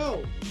 Like,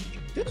 yo,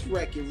 this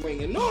record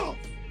ringing off.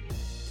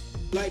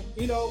 Like,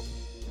 you know,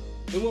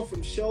 it went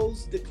from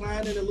shows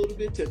declining a little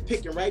bit to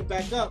picking right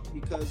back up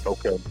because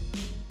it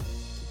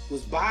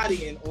was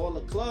bodying all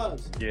the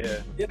clubs.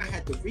 Yeah. Then I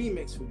had the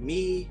remix with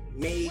me,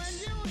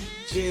 Mace,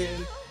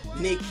 Jim,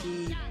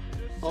 Nikki,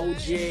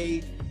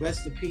 OJ,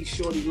 rest in peace,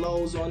 Shorty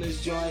Lowe's on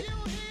this joint.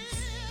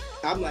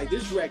 I'm like,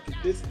 this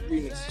remix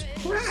is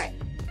crack.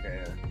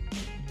 Yeah.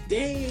 They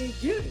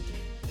ain't get it.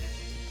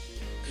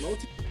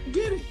 Most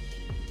get it.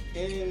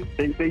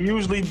 And they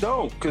usually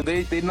don't, because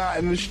they not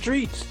in the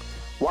streets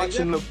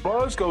watching the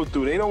buzz go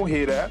through. They don't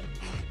hear that.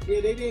 Yeah,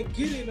 they didn't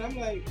get it. I'm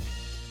like,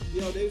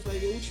 yo, they was like,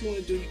 hey, what you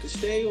want to do? You could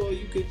stay or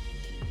you could.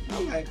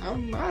 I'm like,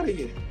 I'm out of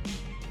here.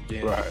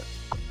 Yeah. Right.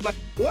 I'm like,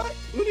 what?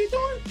 What are you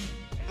doing?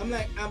 I'm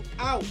like, I'm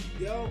out,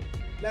 yo.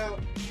 Now,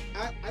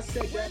 I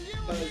said that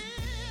because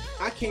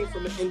I came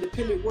from an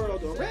independent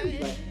world already.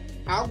 Like,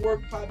 I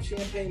worked Pop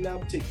Champagne now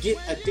to get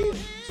a deal.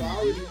 So I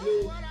already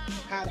knew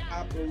how to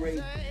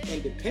operate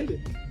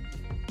independently.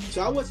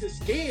 So I wasn't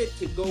scared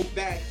to go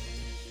back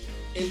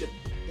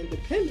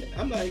independent.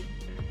 I'm like,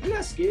 I'm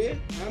not scared.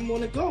 I'm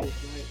gonna go.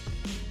 Like,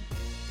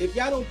 if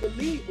y'all don't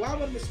believe, why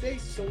would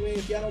mistakes somewhere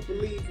if y'all don't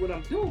believe what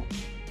I'm doing?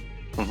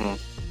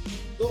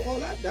 So all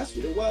that's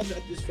what it was.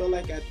 I just felt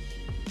like at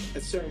a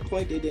certain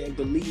point they didn't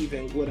believe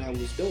in what I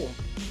was doing.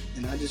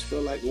 And I just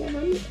felt like,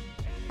 well,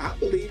 I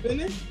believe in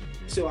it.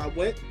 So I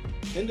went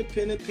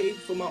independent, paid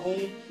for my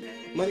own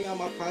money out of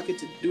my pocket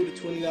to do the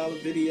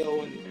 $20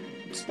 video, and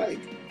it's like,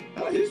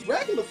 it's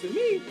regular for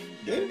me.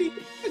 It's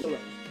regular.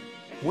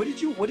 What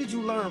did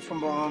you learn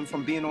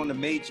from being on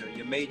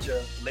your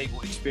major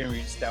label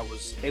experience that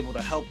was able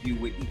to help you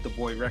with Eat the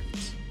Boy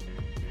Records?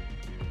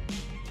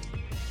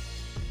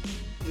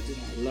 What did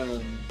I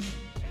learn?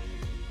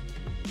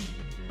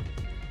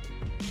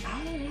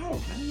 I don't know.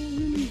 I don't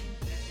really.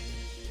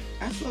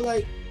 I feel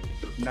like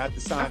not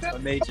the sign for a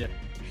major.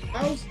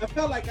 I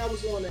felt like I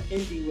was on an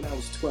indie when I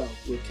was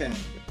 12 with Cat.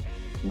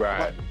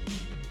 Right.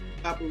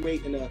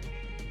 Operating a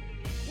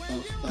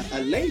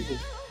label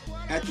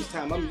at this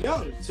time. I'm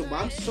young, so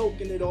I'm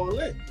soaking it all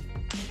in.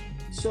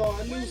 So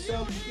I knew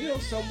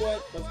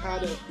somewhat of how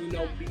to,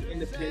 be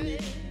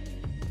independent.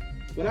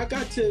 When I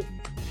got to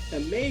A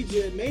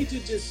major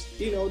just,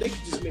 you know, they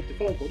could just make the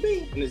phone call,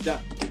 bing, and it's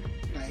done.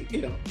 Like,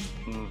 you know.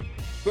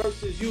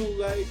 Versus you,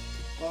 like,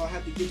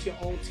 have to get your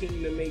own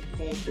team to make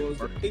phone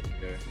calls.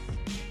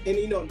 And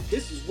you know,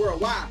 this is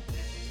worldwide.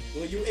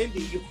 When you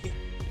indie,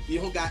 you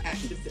don't got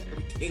access to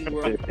everything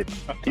worldwide.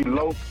 you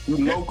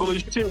local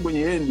as shit when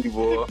you're indie,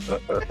 boy.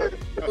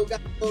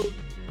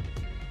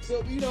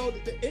 So you know,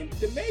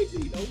 the major,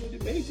 you know,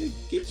 the major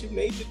get you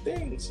major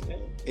things, man.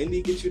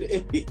 Indie get you the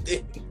indie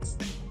things.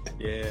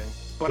 Yeah.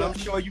 But I'm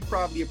sure you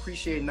probably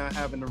appreciate not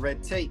having the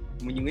red tape.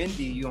 When you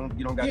indie, you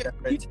don't got that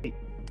red tape.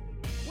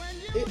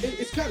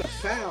 It's kind of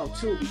foul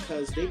too,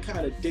 because they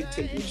kind of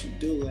dictate what you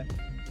do. Like,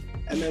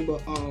 I remember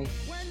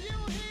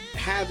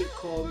Havoc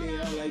called me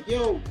and I'm like,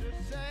 yo,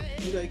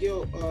 he's like,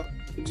 yo,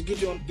 did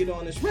you get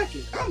on this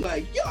record? I'm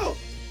like, yo,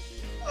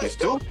 let's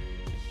do it.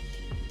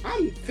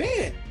 I'm a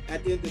fan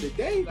at the end of the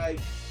day. Like,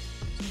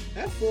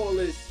 that fall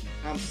is,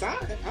 I'm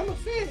signed, I'm a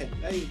fan.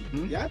 Like,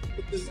 y'all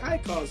put this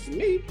icons to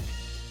me.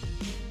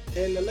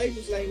 And the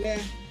label's like, nah,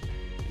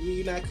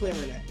 you're not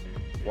clearing that.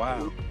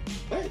 Wow.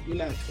 What? You're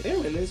not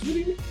clearing this? What do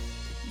you mean?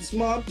 It's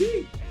Mobb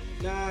Deep.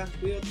 Nah,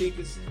 we don't think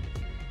it's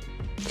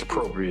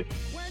appropriate.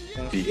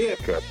 Yeah.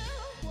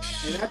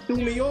 And that threw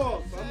me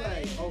off. I'm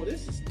like, oh,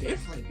 this is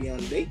different.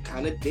 They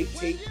kind of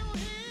dictate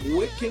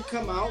what can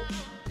come out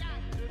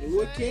and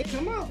what can't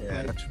come out. Yeah,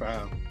 like, that's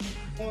foul.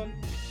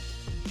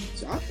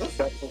 So I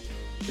thought, oh,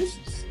 this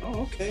is,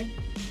 okay.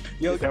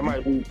 Yo, that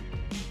might be.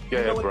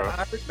 Yeah, bro.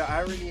 The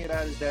irony of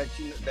that is that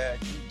you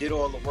did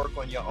all the work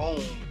on your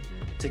own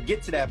to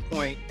get to that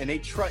point, and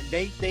they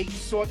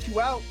sought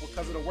you out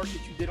because of the work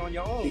that you did on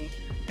your own,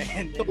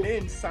 and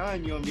then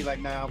sign you and be like,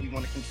 nah, we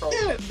want to control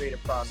that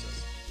creative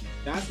process.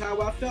 That's how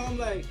I felt. I'm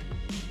like,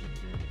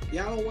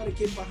 y'all don't want to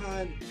get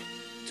behind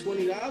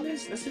 $20? I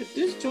said,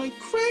 this joint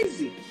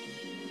crazy.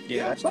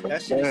 Yeah,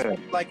 that shit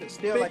is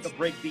still like a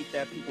breakbeat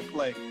that people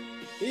play.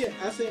 Yeah,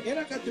 I said, and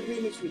I got the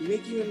remix with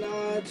Nicki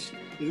Minaj,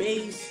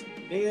 Mace.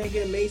 They ain't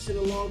get Mace in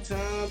a long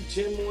time.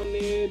 Jim on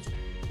there,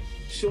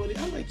 Shorty.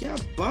 I'm like, y'all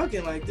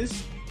bugging like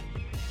this.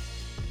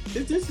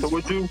 This is. So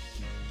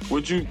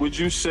would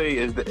you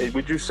say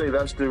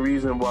that's the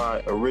reason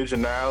why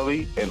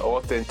originality and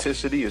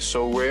authenticity is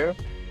so rare?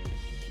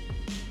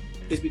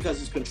 It's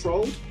because it's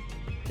controlled.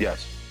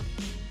 Yes.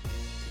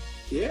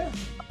 Yeah.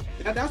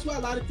 That's why a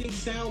lot of things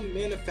sound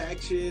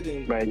manufactured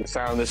and. Man, it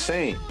sound the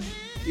same.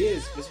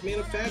 Yes, it's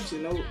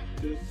manufactured. No,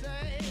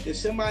 if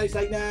somebody's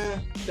like, nah,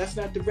 that's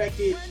not the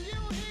record.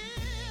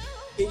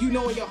 And you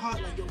know in your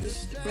heart, like, yo,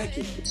 this is the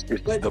record. It's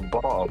the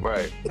ball,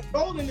 right? The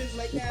golden is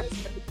like, nah, this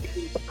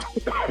is not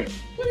the record.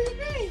 What do you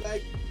mean?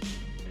 Like,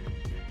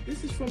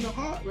 this is from the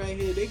heart right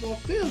here. They gonna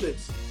feel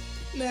this.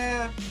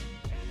 Nah.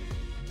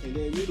 And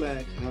then you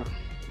like,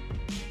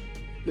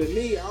 But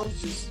me, I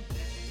was just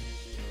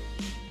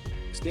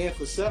stand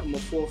for something or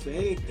fall for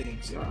anything.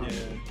 So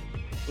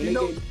when they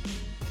gave me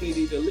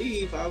easy to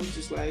leave, I was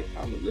just like,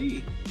 I'm gonna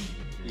leave.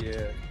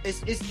 Yeah,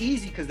 it's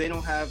easy because they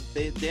don't have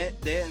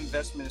their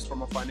investment is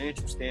from a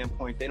financial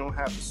standpoint. They don't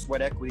have the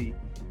sweat equity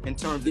in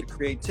terms of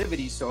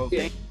creativity. So if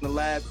they in the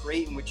lab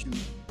creating with you,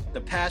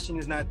 the passion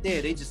is not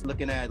there. They just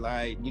looking at,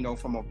 like, you know,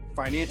 from a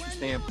financial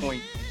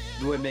standpoint,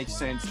 do it make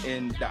sense?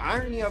 And the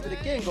irony of it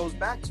again goes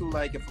back to,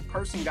 like, if a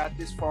person got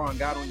this far and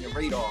got on your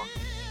radar,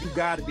 you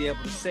got to be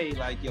able to say,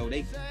 like, yo,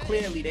 they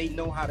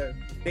know how to.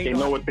 They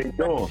know what they're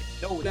doing.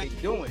 Know what they're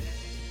doing.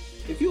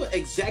 If you're an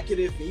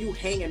executive and you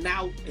hanging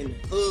out in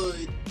the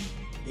hood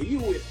and you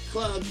with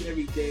clubs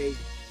every day,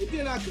 and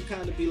then I could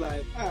kind of be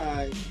like, all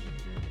right.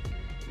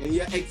 And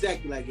you're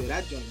exactly like, yo,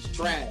 that joint is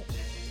trash.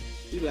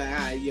 You be like,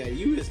 all right, yeah,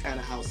 you is kind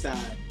of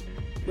outside.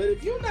 But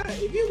if you're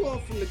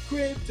going from the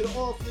crib to the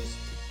office,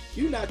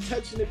 you're not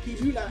touching the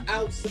people, you're not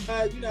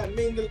outside, you're not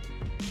mingling,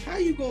 how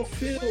you gonna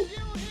feel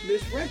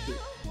this record?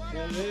 You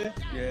know what I mean?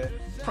 Yeah.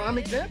 Prime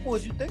example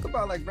is you think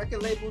about, like,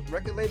 record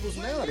labels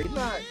now, they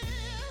not.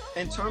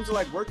 In terms of,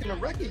 like, working a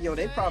record, yo,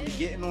 they probably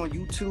getting on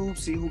YouTube,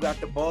 see who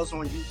got the buzz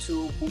on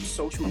YouTube, who's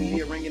social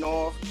media ringing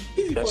off.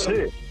 That's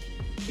it.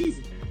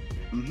 Easy.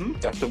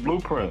 That's the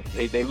blueprint.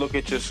 They look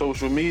at your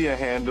social media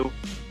handle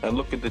and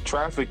look at the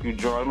traffic you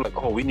draw. I'm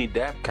like, oh, we need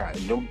that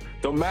kind.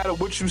 Don't matter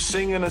what you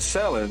singing or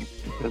selling,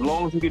 as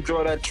long as you can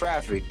draw that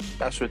traffic,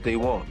 that's what they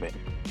want, man.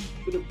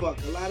 For the buck,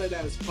 a lot of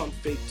that is pump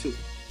fake too.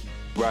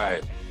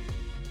 Right.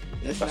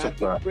 That's not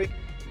the break.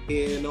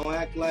 And don't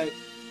act like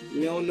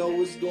we don't know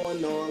what's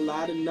going on. A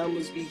lot of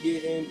numbers be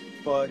getting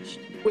fudged,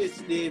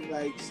 twisted.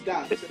 Like,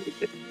 stop.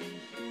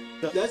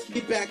 Let's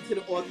get back to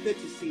the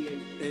authenticity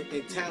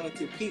and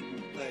talented people.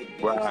 Like,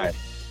 right.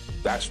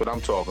 That's what I'm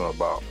talking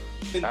about.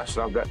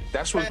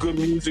 That's what good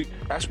music.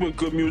 That's where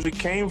good music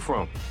came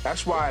from.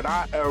 That's why in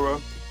our era,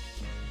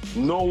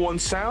 no one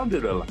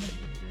sounded alike.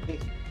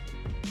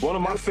 One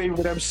of my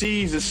favorite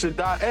MCs is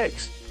Sadat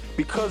X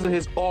because of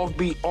his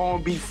offbeat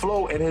R&B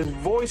flow and his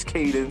voice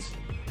cadence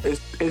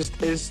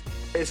is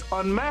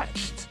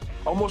unmatched.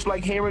 Almost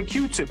like hearing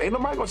Q-Tip. Ain't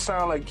nobody gonna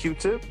sound like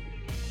Q-Tip.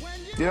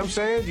 You know what I'm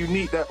saying? You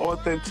need that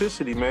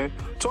authenticity, man.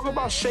 Talk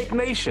about Shake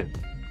Nation.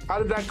 How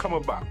did that come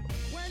about?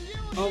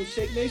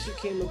 Shake Nation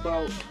came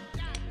about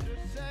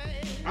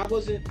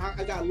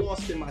I got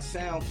lost in my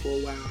sound for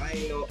a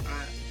while.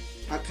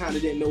 I kind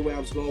of didn't know where I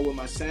was going with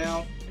my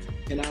sound,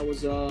 and I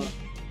was so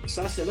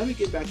I said, let me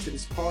get back to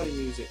this party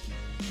music.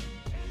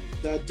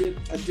 So I did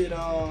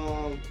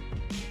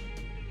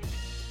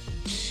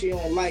She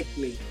Don't Like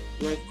Me,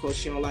 right? Called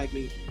She Don't Like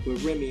Me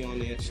with Remy on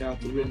there. Shout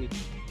out to Remy.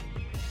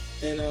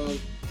 And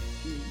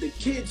the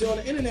kids on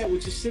the internet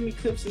would just send me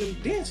clips of them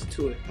dancing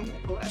to it. I'm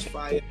like, oh, that's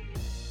fire.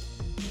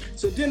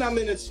 So then I'm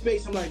in a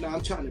space. I'm like, nah,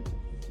 I'm trying to.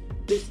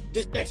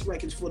 This next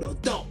record's for the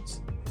adults.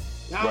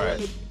 Now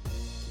Right.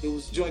 It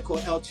was a joint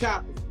called El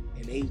Chapo,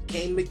 and they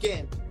came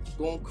again,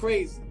 going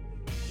crazy.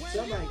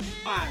 So I'm like,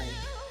 all right,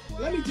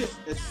 let me just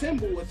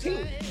assemble a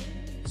team.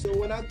 So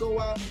when I go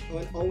out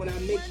or when I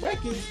make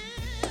records,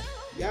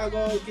 y'all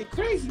gonna get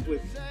crazy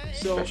with me.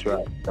 So That's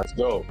right. That's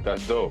dope.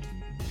 That's dope.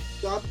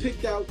 So I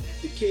picked out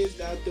the kids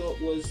that I thought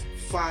was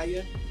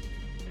fire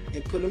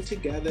and put them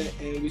together,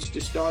 and we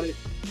just started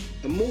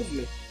a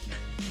movement.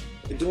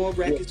 And doing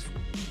records,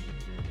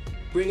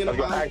 bringing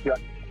them out.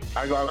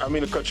 I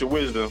mean to cut your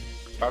wisdom.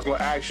 I was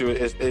gonna ask you,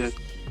 is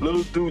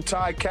little dude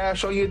Ty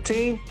Cash on your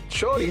team?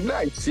 Shorty,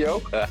 nice,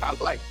 yo. I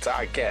like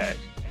Ty Cash.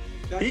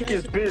 He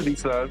gets busy,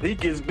 son. He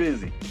gets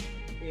busy.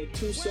 Yeah,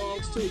 2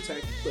 songs too.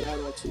 Ty put out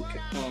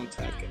on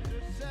Ty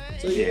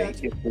Cash. So Yeah, yeah,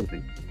 he gets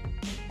busy.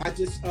 I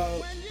just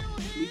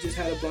we just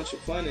had a bunch of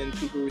fun and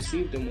people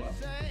received them well.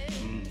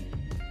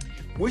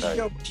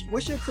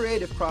 What's your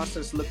creative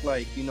process look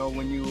like? You know,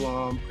 when you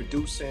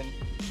producing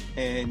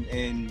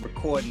and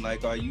recording.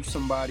 Like, are you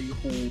somebody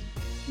who,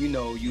 you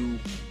know, you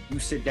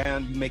sit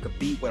down, you make a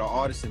beat with an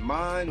artist in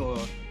mind, or,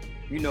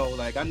 you know,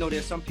 like I know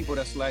there's some people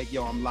that's like,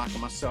 yo, I'm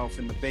locking myself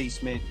in the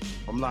basement,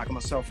 I'm locking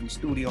myself in the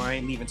studio, I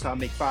ain't leaving till I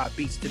make 5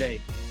 beats today.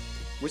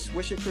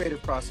 What's your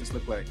creative process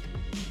look like?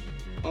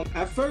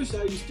 At first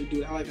I used to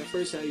do that. Like at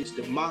first I used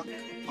to mock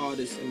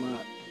artists in my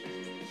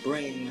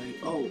brain,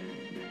 like, oh,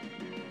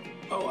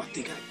 I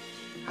think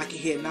I can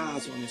hear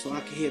Nas on this, or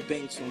I can hear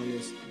Banks on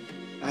this.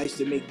 I used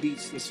to make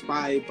beats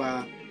inspired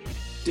by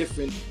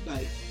different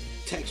like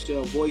texture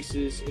of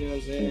voices, you know what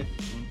I'm saying?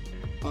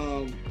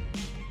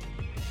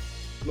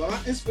 But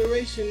my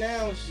inspiration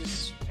now is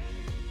just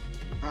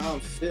how I'm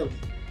feeling.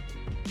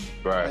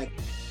 Right. Like,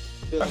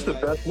 That's the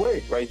best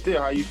way, right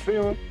there. How you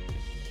feeling?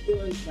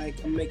 Feeling like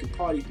I'm making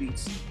party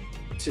beats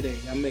today.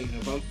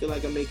 If I feel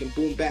like I'm making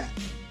boom bap,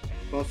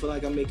 if I feel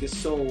like I'm making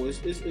soul,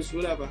 it's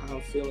whatever how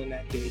I'm feeling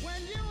that day,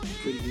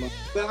 pretty much.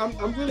 But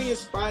I'm really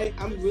inspired.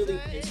 I'm really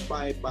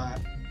inspired by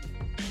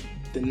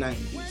the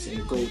 90s and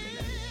the golden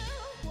era.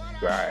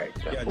 Right.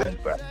 Yeah,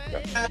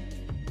 Right.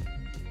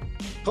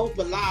 Hope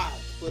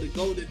alive for the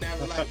golden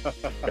era. Like,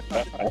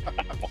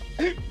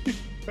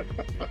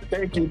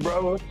 Thank you,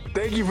 brother.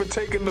 Thank you for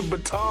taking the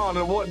baton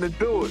and wanting to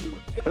do it.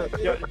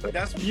 Yo,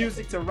 that's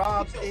music to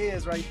Rob's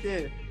ears right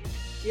there.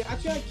 yeah, I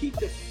try to keep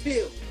the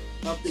feel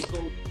of the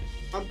golden.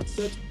 I'm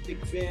such a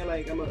big fan.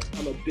 Like I'm a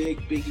big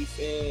Biggie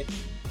fan.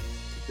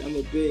 I'm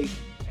a big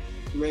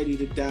Ready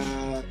to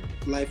Die,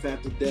 Life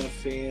After Death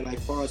fan. Like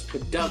far as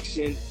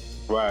production,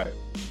 Right.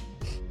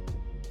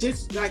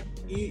 just like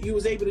you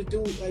was able to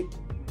do like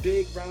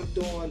big round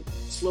on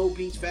slow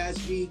beats,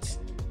 fast beats,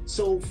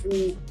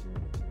 soulful.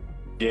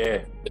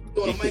 Yeah.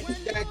 Doing a Michael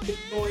Jackson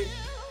joint,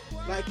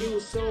 like it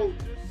was so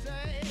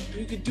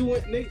you could do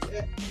it.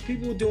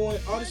 People were doing,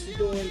 artists were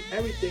doing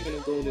everything in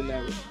the golden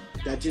era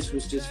that just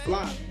was just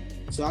fly.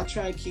 So I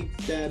try and keep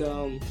that.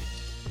 I'm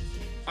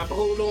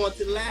holding on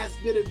to the last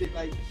bit of it,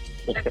 like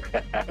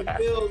the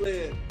feel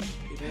there.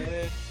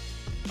 Yeah.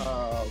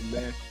 Oh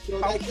man. So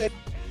like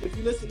if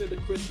you listen to the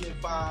Christian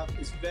 5,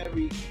 it's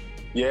very.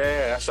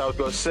 Yeah, that's what I was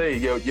gonna say.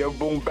 Your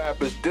boom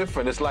bap is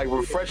different. It's like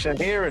refreshing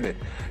hearing it.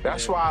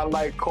 That's why I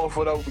like cough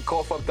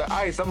up the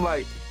ice. I'm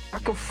like, I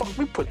can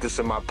we put this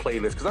in my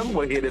playlist because I'm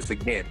gonna hear this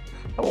again.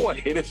 I want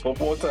to hear this one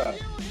more time.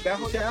 That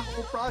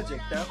whole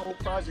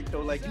project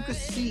though, like you could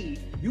see,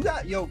 you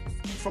got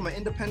from an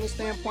independent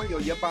standpoint,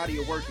 your body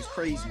of work is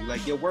crazy.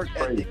 Like your work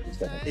ethic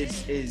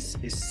is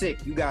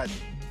sick. You got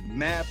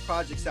mad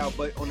projects out,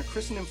 but on the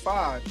Christian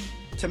 5,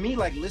 to me,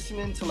 like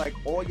listening to like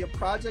all your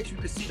projects, you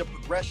could see the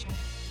progression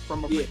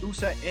from a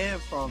producer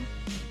and from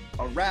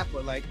a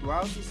rapper. Like when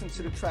I was listening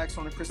to the tracks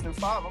on the Christian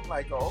 5, I'm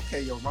like, oh,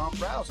 okay, Ron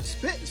Browse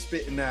is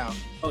spitting now.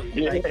 Oh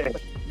yeah. Like,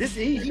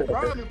 he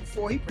rhyming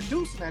before he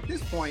producing at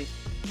this point.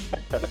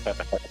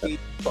 You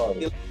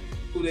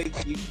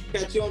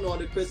catch on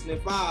the Christian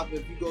 5.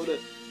 If you go to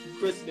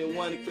Christian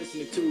 1 and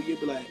Christian 2, you'll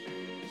be like,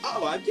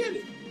 oh, I get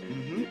it.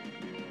 Mm-hmm.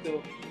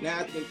 So now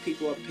I think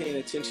people are paying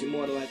attention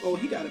more to like, oh,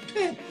 he got a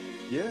pen.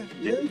 Yeah,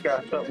 you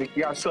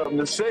got something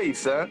to say,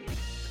 son.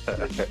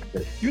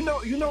 You know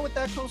what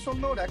that comes from?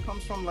 No, that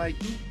comes from like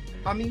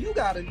you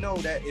gotta know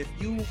that if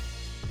you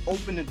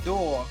open the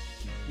door,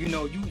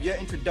 your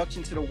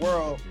introduction to the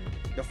world,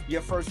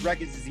 your first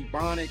records is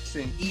Ebonics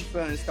and Ether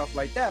and stuff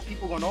like that.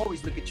 People gonna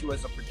always look at you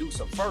as a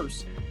producer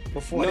first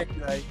before they be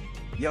like,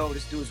 yo,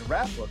 this dude's a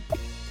rapper.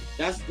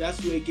 That's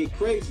where it get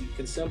crazy,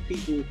 because some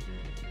people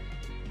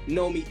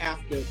know me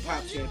after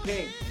Pop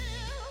Champagne.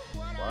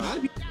 Wow. A lot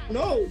of people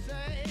know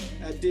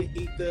I did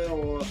Ether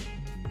or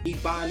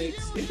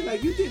Ebonics. They'd be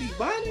like, you did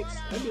Ebonics?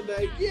 I'd be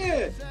like,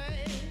 yeah.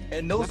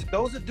 And those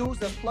are dudes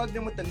that's plugged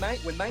in with with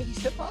 90s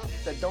hip hop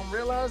that don't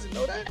realize and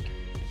know that.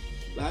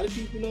 A lot of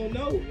people don't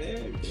know,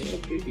 man.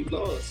 They be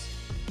lost.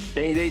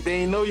 They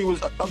didn't know you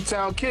was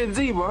Uptown Kids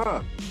either,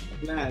 huh?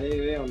 Nah,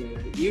 they don't know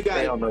that. They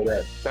don't know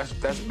that.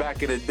 That's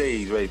back in the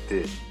days right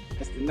there.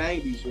 That's the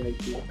 90s right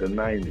there. The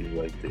 90s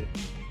right there.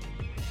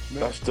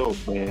 That's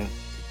dope, man.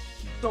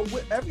 So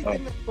with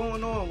everything that's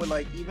going on with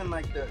like even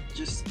like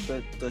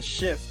the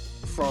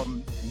shift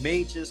from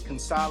majors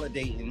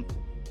consolidating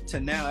to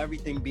now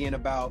everything being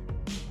about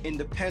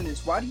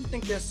independence, why do you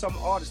think there's some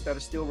artists that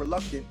are still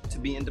reluctant to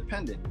be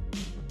independent?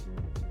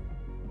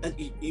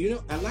 You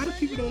know, a lot of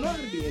people don't know how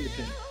to be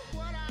independent.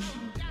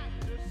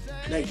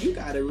 Like, you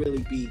gotta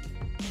really be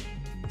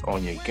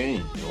on your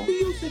game, you know. You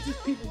used to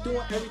just people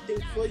doing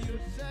everything for you.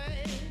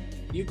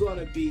 You're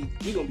gonna be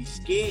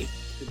scared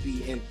to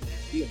be in.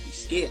 You're gonna be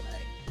scared.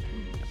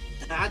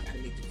 Like, I gotta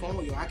make the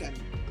phone, yo. I gotta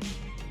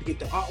get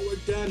the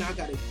artwork done. I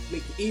gotta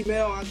make the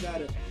email. I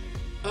gotta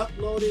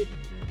upload it.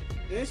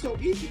 And it's so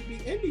easy to be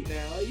indie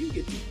now. You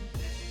get to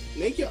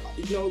make your,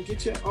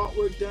 get your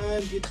artwork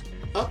done.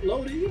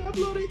 Upload it. You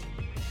upload it.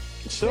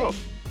 Sure.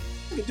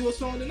 You can do a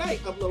song tonight.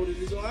 Upload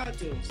it on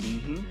iTunes.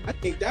 Mm-hmm. I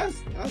think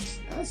that's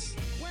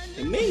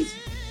amazing.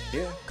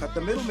 Yeah, cut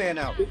the middleman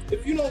out.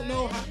 If you don't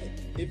know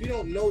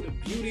the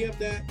beauty of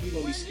that, you're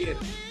gonna be scared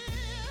of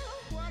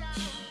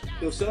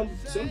it. So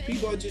some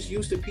people are just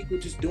used to people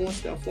just doing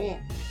stuff for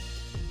them.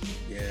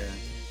 Yeah.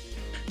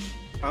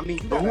 I mean,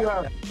 you gotta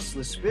have that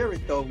hustler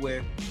spirit though,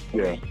 where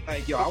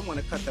like, yo, I want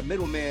to cut the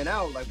middleman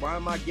out. Like, why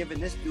am I giving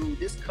this dude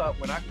this cut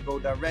when I can go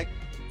direct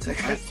to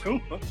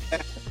consumer?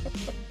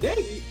 Yeah,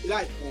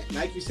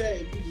 like you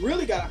said, if you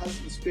really got a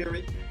hustler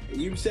spirit,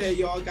 and you say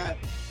you got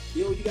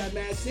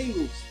mad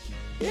singles.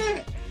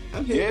 Yeah,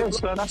 I'm here. Yeah,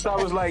 son, that's how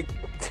I was like.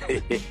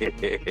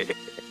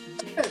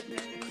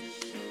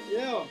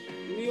 Yo,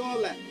 give me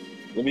all that.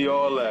 Give me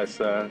all that,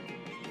 son.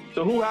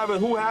 So who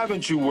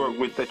haven't you worked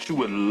with that you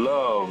would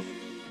love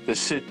to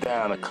sit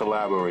down and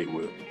collaborate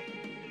with?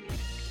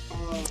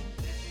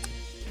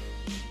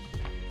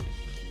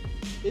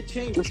 It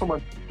changed. Just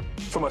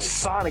from a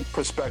sonic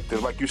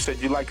perspective, like you said,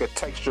 you like a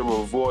texture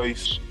of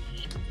voice.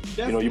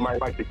 Definitely. You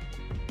might like the.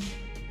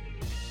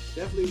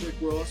 Definitely Rick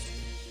Ross.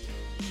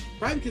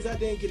 Probably because I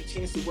didn't get a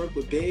chance to work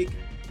with Big.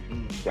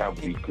 That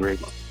would be great.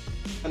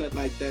 Kind of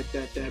like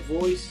that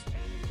voice.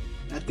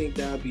 I think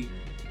that would be.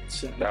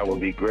 That would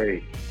be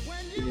great.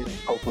 Yeah.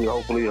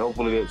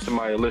 Hopefully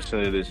somebody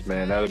listening to this,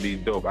 man. That'll be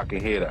dope. I can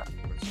hear that.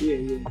 Yeah,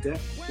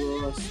 definitely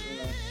Ross.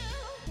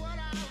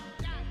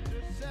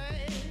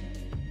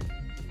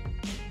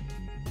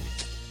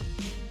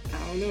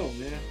 I don't know,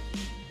 man.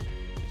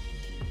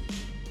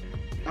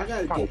 I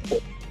gotta get.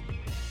 There's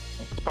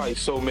probably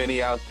so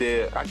many out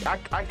there.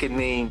 I can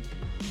name.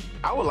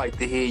 I would like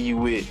to hear you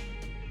with.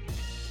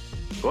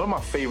 One of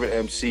my favorite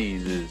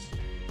MCs is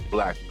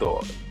Black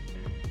Thought.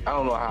 I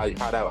don't know how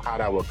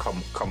that would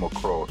come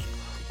across,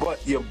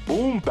 but your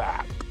boom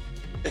bap,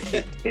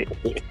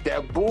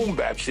 that boom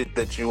bap shit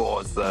that you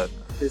on, son,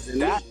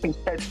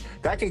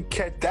 that can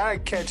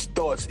catch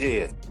Thought's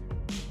ear.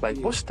 Like,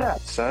 what's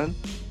that, son?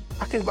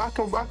 I can rock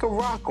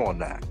on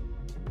that.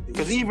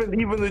 Because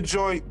even the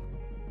joint,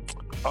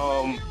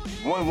 one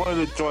of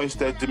the joints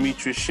that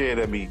Demetrius shared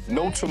at me,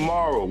 No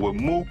Tomorrow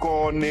with Mook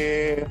on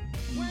there.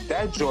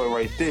 That joint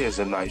right there is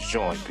a nice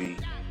joint, B.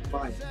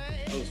 Fire.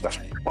 That's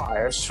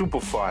fire. That's super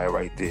fire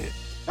right there.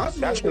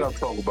 That's what I'm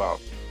talking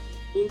about.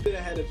 A little bit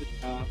ahead of the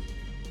time.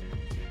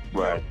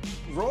 Right.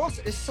 Ross,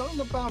 it's something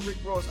about Rick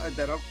Ross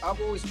that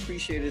I've always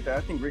appreciated. That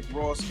I think Rick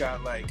Ross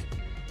got like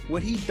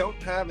what he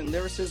don't have in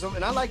lyricism,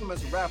 and I like him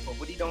as a rapper.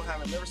 What he don't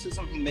have in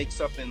lyricism, he makes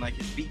up in like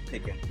his beat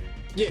picking.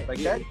 Yeah, like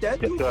that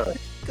dude.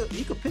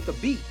 He could pick a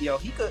beat, yo.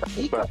 He could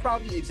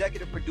probably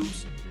executive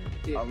produce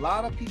a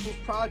lot of people's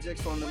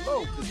projects on the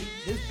low because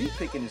his beat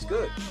picking is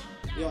good.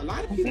 Yo, a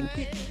lot of people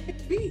can't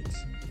pick beats.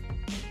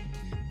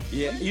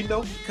 Yeah,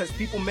 because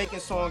people making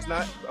songs,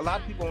 a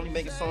lot of people only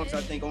making songs,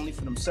 I think, only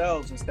for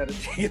themselves instead of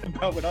thinking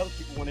about what other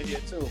people want to hear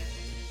too.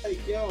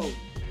 Like, yo,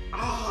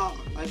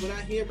 like when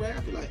I hear rap,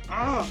 I feel like,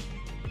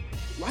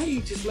 why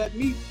you just let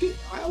me get,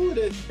 I would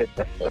have,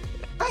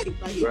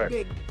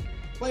 right.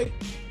 Play,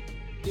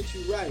 get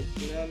you right,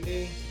 you know what I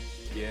mean?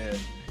 Yeah.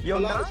 Yo,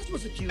 Nas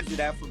was accused of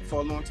that for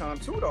a long time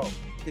too, though.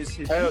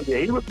 Hell yeah,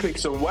 he would pick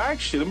some whack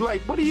shit. I'm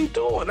like, what are you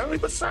doing? I don't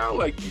even sound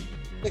like you.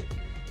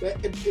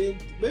 But there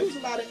was a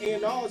lot of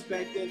A&Rs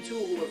back then too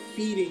who were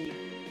feeding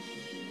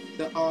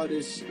the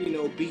artists,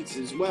 beats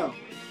as well.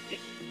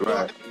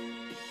 Right.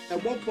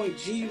 At one point,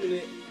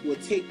 G-Unit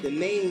would take the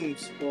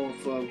names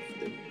off of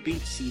the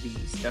beat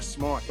CDs. That's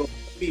smart. So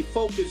be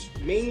focused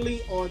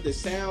mainly on the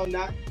sound,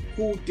 not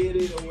who did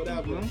it or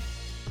whatever.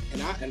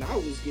 Mm-hmm. And I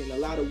was getting a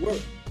lot of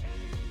work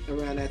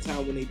around that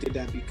time when they did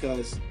that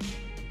because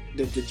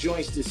the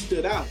joints just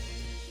stood out.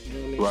 You know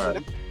what I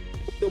mean? Right.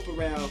 So that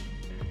around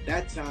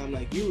that time,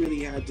 like you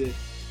really had to.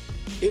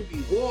 It'd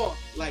be war.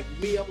 Like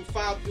me, up with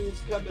 5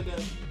 dudes coming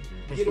to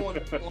get on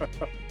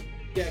the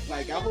Jack,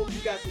 like, I hope you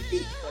got some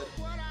heat, but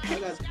I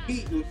got some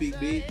heat with Big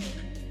B.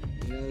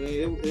 You know what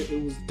I mean?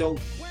 It was dope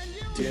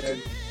to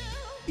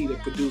see the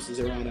producers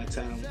around that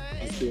time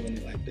us doing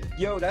it like that.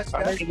 Yo, that's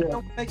what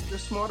makes it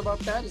smart about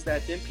that is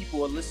that then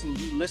people are listening.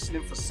 You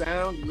listening for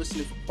sound, you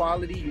listening for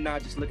quality. You're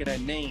not just looking at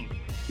name.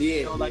 Yeah,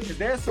 you know, like, cause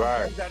there's some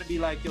things that'll be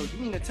like, yo, you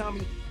mean to tell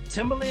me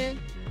Timberland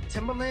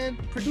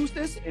produced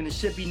this, and it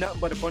should be nothing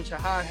but a bunch of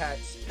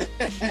hi-hats.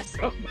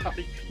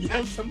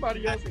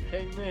 somebody else that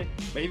came in,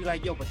 maybe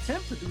like, yo, but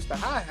Tim produced the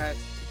hi-hats,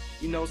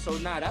 you know. So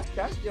that's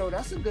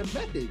a good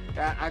method.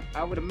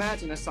 I would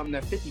imagine that's something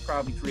that 50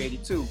 probably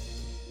created too.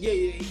 Yeah,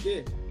 he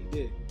did.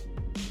 Yeah.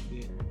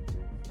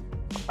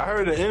 I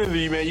heard an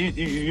interview, man.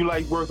 You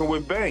like working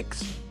with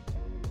Banks?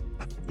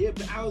 Yeah,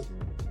 but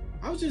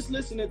I was just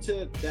listening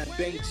to that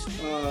Banks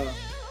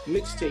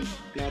mixtape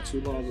not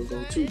too long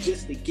ago too,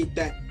 just to get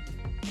that.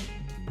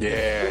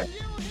 Yeah.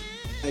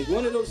 Like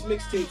one of those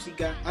mixtapes he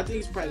got, I think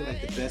it's probably like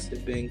the best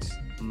of Banks.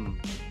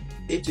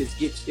 It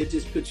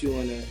just puts you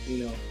on a,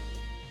 you know,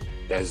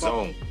 that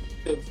zone.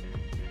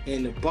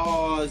 And the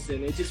bars,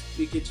 and it gets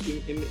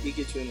you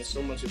into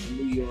so much of a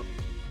New York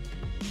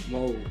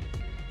mode.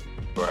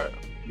 Right.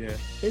 Yeah.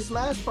 His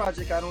last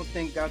project, I don't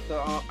think got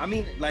the. I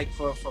mean, like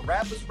for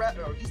rappers,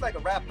 he's like a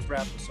rapper's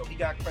rapper, so he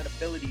got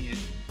credibility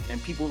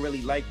and people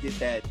really liked it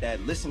that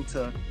listened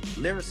to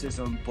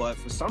lyricism. But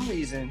for some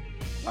reason,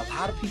 a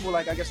lot of people,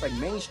 like I guess like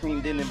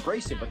mainstream, didn't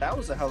embrace it. But that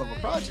was a hell of a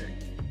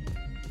project.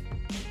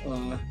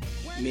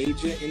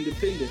 Major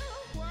independent.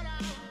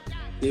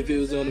 If it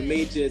was on a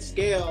major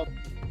scale,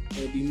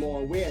 there'd be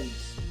more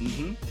awareness.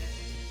 Mm-hmm.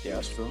 Yeah,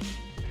 that's true.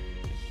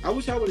 I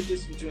wish I would have did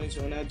some joints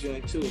on that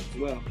joint too as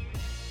well.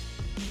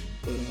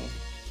 But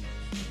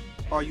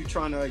are you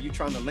trying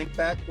to link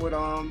back with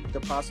to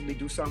possibly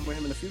do something with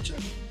him in the future?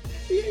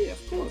 Yeah,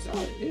 of course.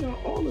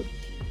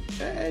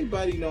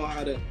 Everybody know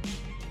how to.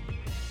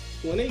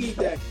 When they need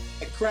that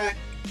crack,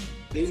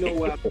 they know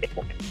what.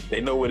 They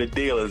know where the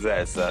deal is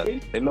at,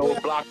 son. They know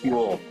what block you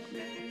on.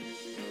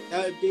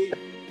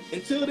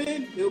 Until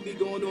then, they'll be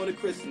going on the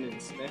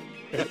christenings, man.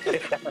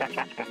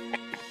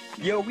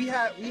 Yo, we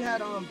had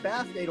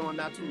Bathgate on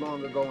not too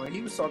long ago, and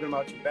he was talking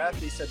about you.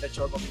 Bathgate said that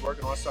y'all gonna be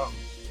working on something.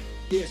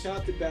 Yeah, shout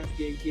out to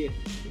Bathgate.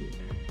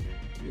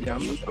 Yeah,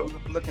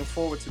 I'm looking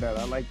forward to that.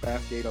 I like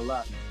Bathgate a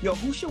lot. Yo,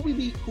 who should we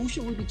be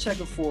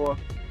checking for,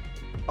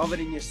 other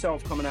than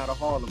yourself, coming out of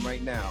Harlem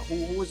right now?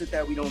 Who is it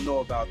that we don't know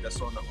about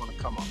that's on the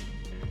come up?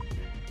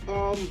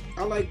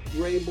 I like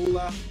Ray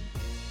Moolah.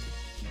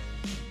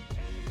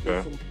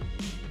 Okay.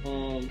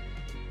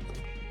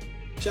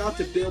 Shout out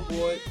to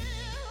Billboard.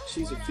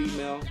 She's a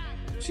female.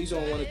 She's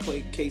on one of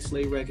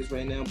K-Slay records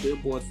right now.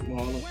 Billboard from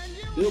Harlem.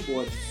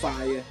 Billboard is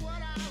fire.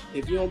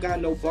 If you don't got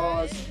no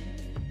bars,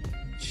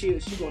 she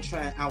gonna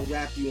try and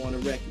out-rap you on a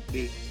record,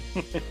 B.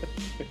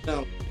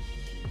 And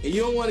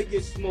you don't want to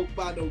get smoked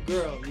by no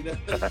girl, you know?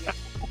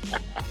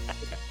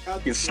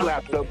 Get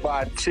slapped up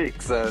by a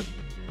chick, son.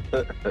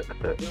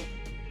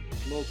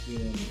 Smoke me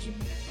on the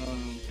joint.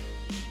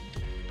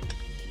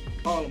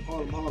 Harlem.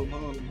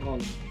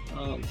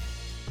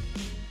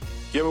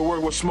 You ever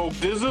work with Smoke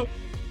Dizza?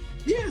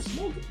 Yeah,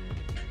 Smoke.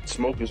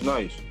 Smoke is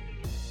nice.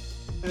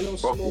 I know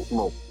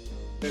Smoke.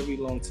 Very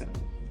long time.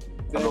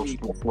 I know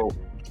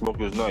Smoke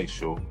is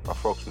nice, yo. I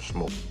fucks with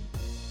Smoke.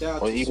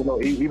 Well, even though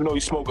you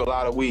smoke a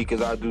lot of weed,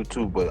 because I do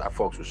too, but I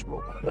fucks with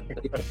Smoke.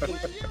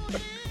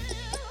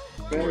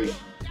 Very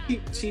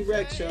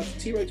T-Rex,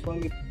 T-Rex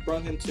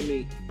brought him to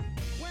me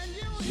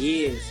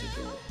years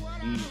ago.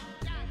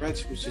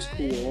 Rex was just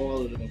cool with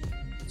all of them.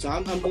 So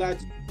I'm glad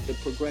the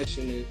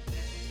progression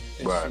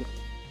and right.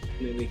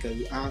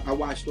 Because I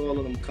watched all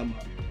of them come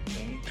up.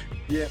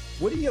 Yeah.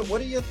 What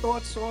are your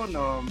thoughts on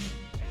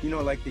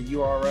like the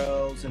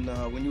URLs and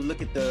when you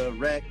look at the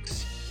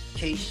Rex,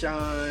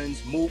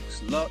 K-Shines,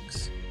 Mooks,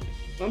 Lux?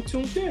 I'm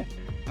tuned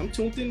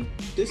in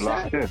this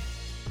Saturday.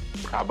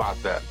 How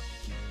about that?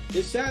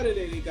 This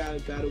Saturday they got a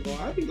battle going.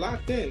 I'll be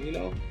locked in, you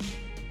know.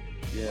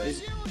 Yeah.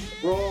 It's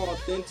raw,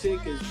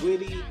 authentic, it's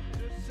witty.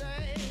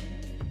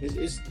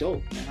 It's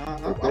dope,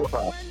 man.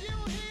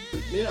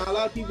 A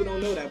lot of people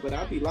don't know that, but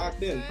I'll be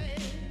locked in.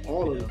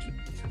 All of them.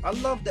 I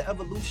love the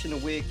evolution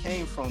of where it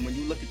came from. When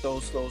you look at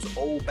those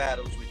old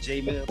battles with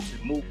J Mills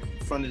and Mook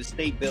in front of the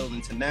State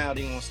Building to now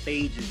they on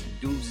stages and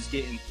dudes is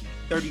getting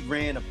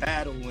 $30,000 a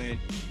battle, and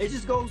it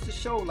just goes to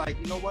show, like,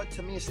 you know what?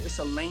 To me, it's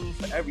a lane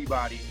for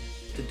everybody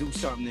to do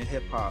something in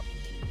hip hop.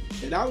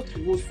 And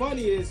what's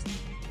funny is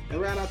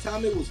around that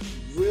time it was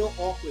real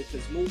awkward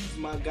because Mook is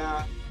my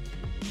guy.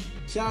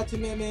 Shout out to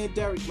my man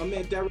Derek. My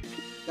man Derek,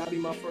 that'll be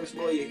my first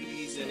lawyer.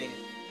 He's in it.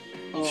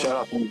 Shout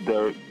out to you,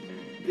 Derek.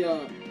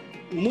 Yeah,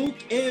 Mook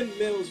and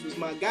Mills was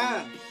my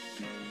guy.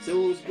 So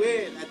it was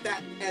weird at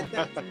that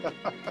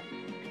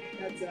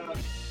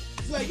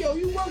it's like, yo,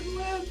 you working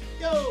with him?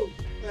 Yo.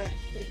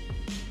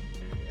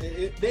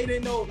 They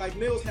didn't know, like,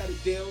 Mills had a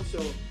deal, so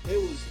it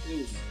was,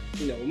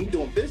 we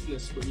doing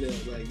business with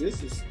Mills. Like,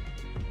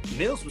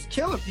 Mills was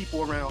killing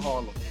people around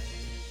Harlem.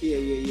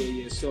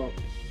 Yeah. So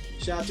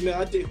shout out to Mills.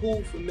 I did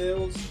Who for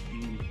Mills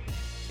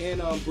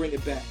and Bring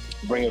It Back.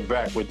 Bring It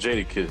Back with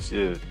Jadakiss,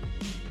 yeah.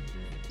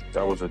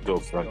 That was a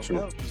dope one Yo, too.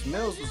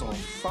 Mills was on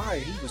fire.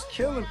 He was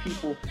killing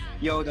people.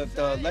 Yo,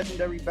 the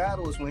legendary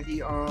battle is when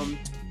he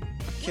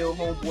killed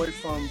homeboy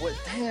from what?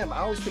 Damn, I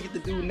always forget the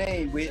dude's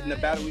name. In the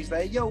battle, he's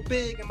like, "Yo,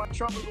 Big, am I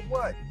trouble or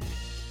what?"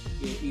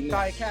 Yeah,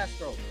 Saya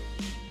Castro.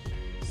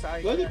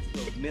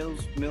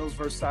 Mills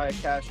versus Saya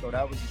Castro.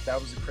 That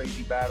was a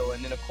crazy battle.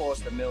 And then of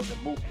course the Mills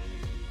and Mook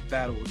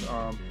battle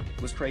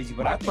was crazy.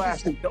 But I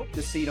think it's dope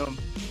to see them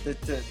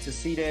to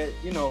see that,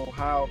 you know,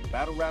 how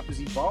battle rap has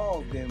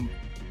evolved and,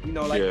 you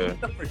know, like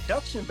the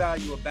production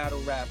value of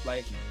battle rap,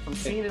 like from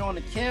seeing it on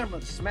the camera,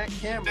 the smack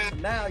camera, to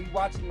now you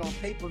watching it on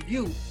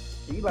pay-per-view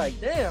and you like,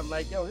 damn,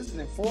 like, yo, this is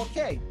in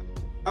 4K.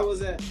 I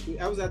was at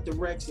the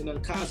Rex and the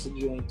concert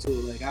joint too.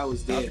 Like I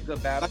was there. That was a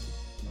good battle.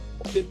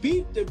 Like, to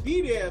be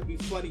there would be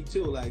funny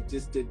too, like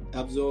just to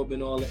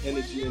absorbing all the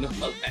energy and all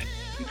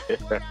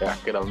that. I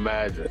can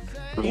imagine.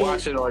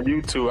 Watching on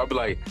YouTube, I'd be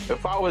like,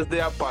 if I was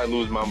there, I'd probably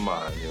lose my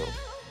mind,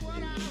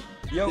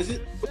 yo. Is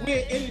it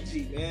weird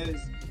energy,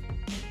 man?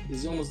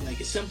 It's almost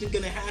like, is something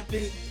gonna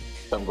happen?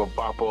 Something gonna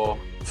pop off.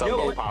 Something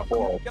gonna pop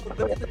off. Yo,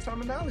 look at the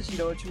terminology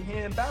though that you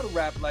hear in battle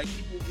rap. Like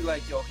people will be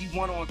like, yo, he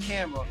won on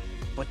camera,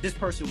 but this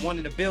person won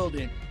in the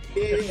building.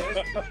 Yeah.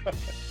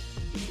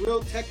 It's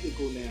real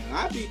technical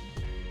now.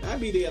 I'd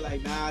be there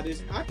like,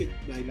 this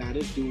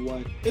dude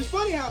won. It's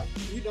funny how,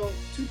 you know,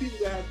 two people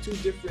that have two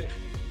different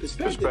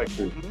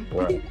perspectives. Mm-hmm.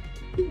 Right.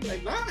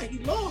 Like, he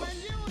lost.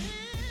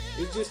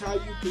 It's just how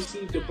you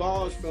perceive the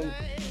bars from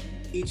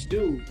each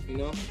dude, you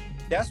know?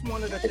 That's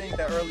one of the things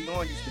that early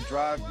on used to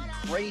drive me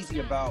crazy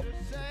about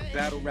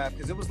battle rap,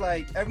 because it was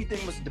like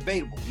everything was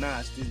debatable.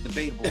 It's just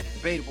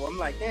debatable. I'm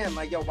like, damn,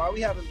 like, yo, why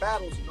we having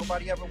battles and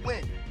nobody ever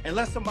win?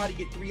 Unless somebody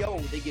get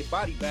 3-0, they get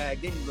body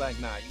bagged, then you like,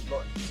 nah, you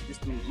lost. This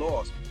dude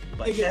lost.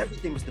 But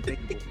everything was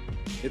debatable.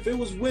 If it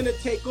was winner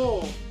take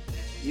all,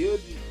 there'll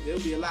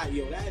be a lot,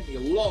 yo, that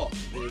nigga lost.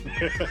 You know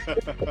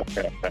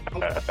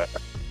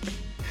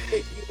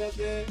what I'm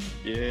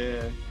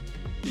saying?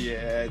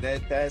 Yeah,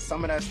 that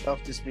some of that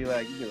stuff just be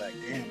like, you be like,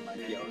 damn,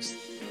 like, yo,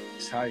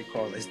 it's how you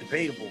call it, it's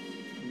debatable.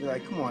 You be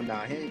like, come on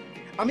now, hey.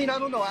 I mean, I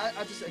don't know. I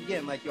just,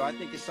 again, like, yo, I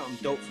think it's something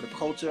dope for the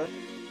culture.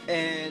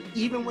 And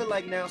even with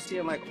like now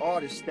seeing like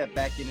artists step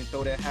back in and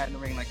throw their hat in the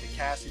ring, like the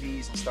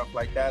Cassidys and stuff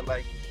like that,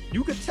 like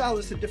you could tell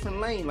it's a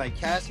different lane. Like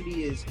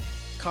Cassidy is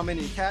coming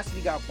and Cassidy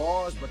got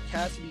bars, but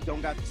Cassidy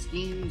don't got the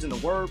schemes and the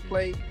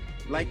wordplay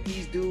like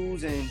these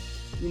dudes, and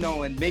you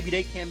know, and maybe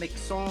they can't make a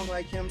song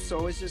like him.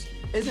 So it's just,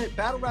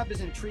 battle rap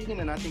is intriguing,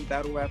 and I think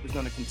battle rap is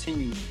going to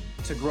continue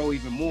to grow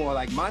even more.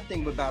 Like my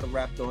thing with battle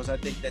rap though is I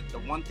think that the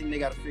one thing they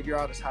got to figure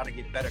out is how to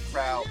get better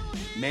crowd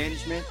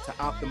management to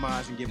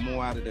optimize and get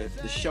more out of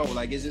the show.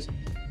 Like is this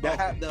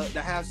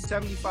to have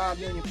 75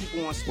 million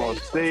people on stage.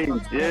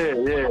 Yeah.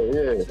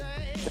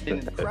 In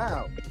the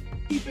crowd.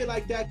 Keep it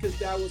like that because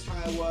that was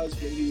how it was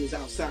when you was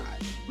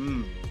outside.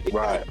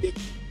 Right.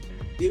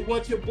 They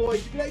want your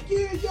boys to be like,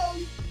 yeah, yo,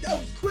 that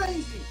was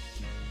crazy.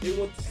 They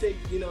want to say,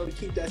 you know, to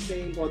keep that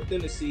same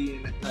authenticity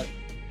and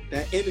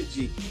that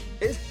energy.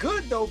 It's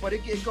good though, but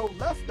it go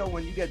left though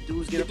when you get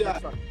dudes get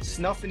up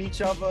snuffing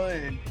each other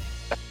and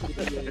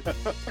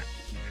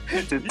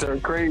it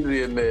turn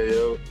crazy in there,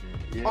 yo.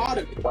 Part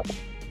of it.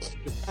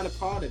 It's kind of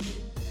part of it.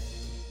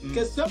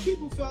 Because some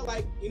people felt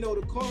like, you know,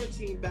 the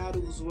quarantine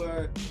battles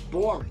were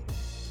boring.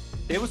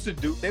 They were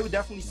subdued. They were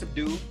definitely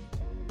subdued.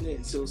 Yeah,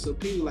 so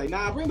people like,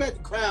 bring back the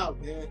crowd,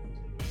 man.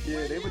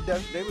 Yeah, they were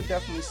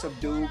definitely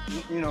subdued.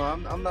 You know,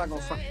 I'm not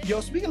gonna front.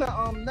 Yo, speaking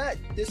of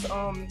this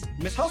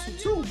Miss Hustle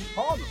too,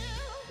 Harlem.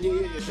 Yeah.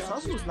 Miss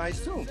Hustle was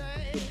nice too.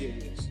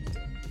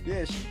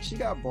 Yeah, she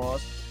got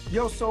bars.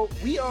 Yo, so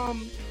we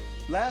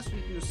last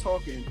week we was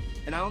talking,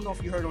 and I don't know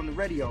if you heard on the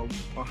radio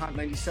on Hot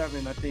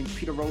 97. I think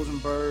Peter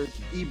Rosenberg,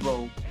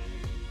 Ebro,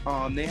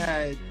 they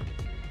had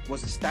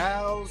was it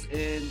Styles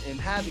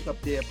and Havoc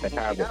up there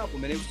promoting the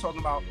album, and they was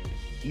talking about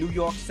New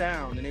York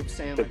sound, and they were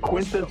saying the like,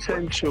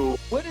 quintessential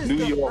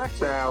New York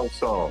sound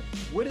song.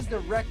 What is the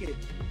record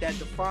that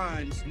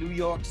defines New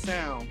York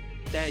sound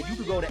that you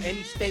could go to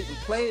any state and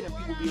play it and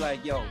people be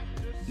like, yo,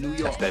 New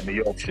York. That's that New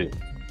York shit.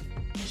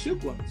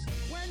 Shook Ones.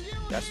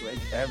 That's what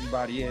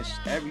everybody is.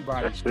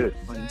 Everybody Shook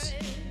Ones.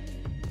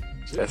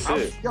 That's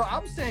it. I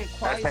was saying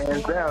Quiet That's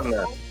hands down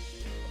now.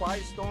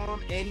 Quiet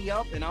Storm, Annie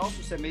Up, and I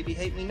also said maybe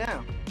Hate Me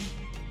Now.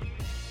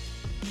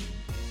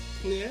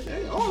 Yeah,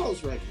 all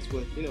those records,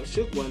 but you know,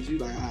 Shook Ones, you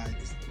like, all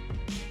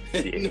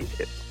right. Yeah.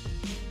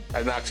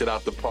 I knocked it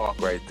out the park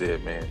right there,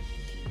 man.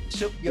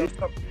 Shook, New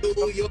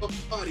York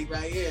party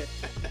right here.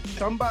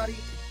 somebody,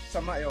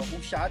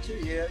 who shot you?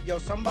 Yeah, yo,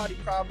 somebody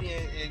probably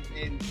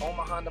in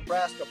Omaha,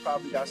 Nebraska,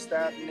 probably got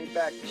stabbed in their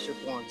back. The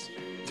Shook Ones.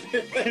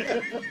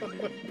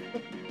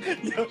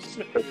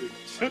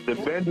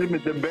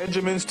 The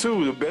Benjamins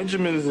too. The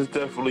Benjamins is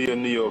definitely a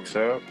New York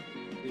sound.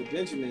 The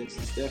Benjamins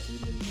is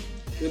definitely.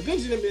 The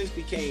Benjamins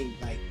became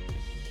like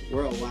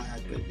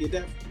worldwide,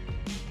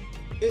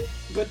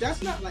 but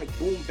that's not like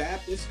boom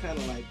bap. It's kind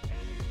of like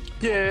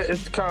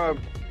it's kind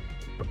of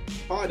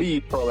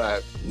party. For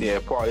that,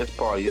 party.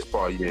 It's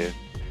party. Yeah,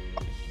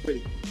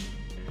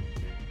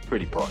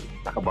 pretty party.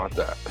 How about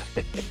that?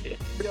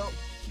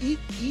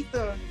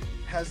 ether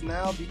has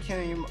now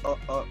became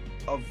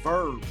a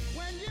verb.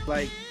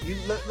 Like you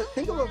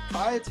think about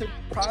prior to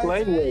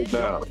putting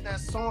that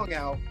song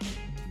out.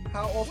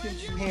 How often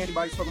did you hear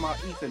anybody talking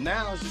about ether?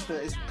 Now it's just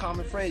it's a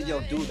common phrase.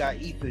 Yo, dude got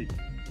ether.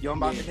 Yo, I'm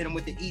about to hit him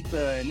with the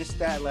ether and this,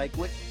 that. Like,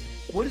 what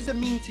does it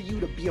mean to you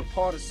to be a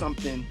part of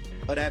something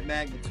of that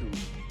magnitude?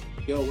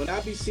 Yo, when I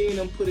be seeing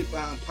them put it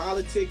behind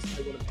politics,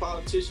 like when the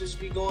politicians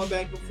be going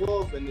back and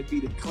forth and it be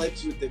the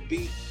clips with the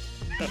beat,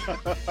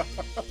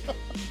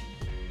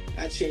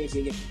 that changed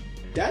again.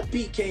 That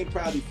beat came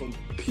probably from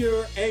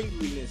pure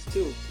angriness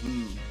too.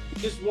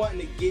 Just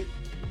wanting to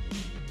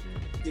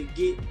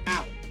get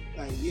out.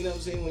 Like, you know what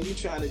I'm saying? When you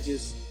trying to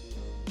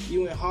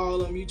you in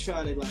Harlem, you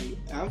trying to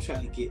I'm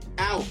trying to get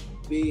out,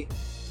 big.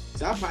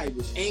 So I probably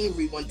was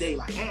angry one day,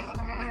 like,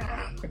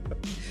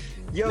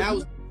 yo, that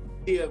was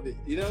the of it.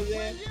 You know what I'm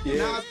saying? Yeah.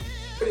 Now I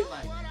feel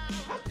like,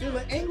 I'm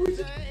feeling angry.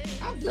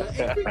 I'm feeling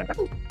angry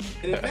too.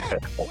 And it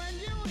matters.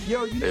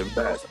 Yo, you know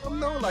something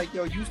though? Like,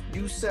 yo,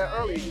 you said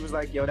earlier, you was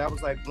like, yo, that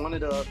was like one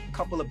of the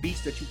couple of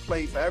beats that you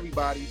played for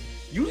everybody.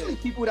 Usually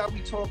people that we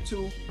talk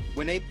to,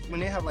 when they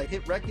have like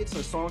hit records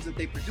or songs that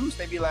they produce,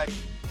 they be like,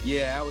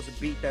 yeah, that was a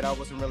beat that I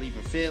wasn't really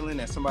even feeling,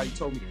 that somebody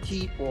told me to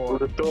keep, or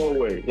the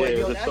throwaway. Yeah,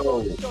 yo, the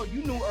throwaway. So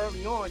you knew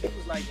early on, you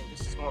was like, yo,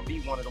 this is gonna be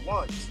one of the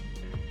ones.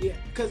 Yeah,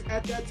 because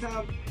at that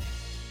time,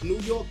 New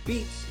York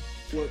beats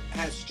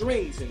had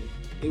strings in it.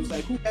 It was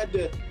like, who had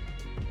the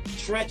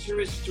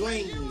treacherous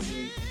strings?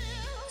 And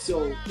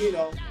so, you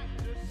know,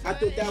 I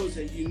thought that was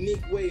a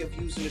unique way of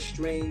using the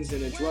strings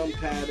and a drum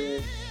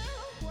pattern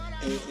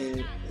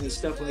and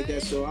stuff like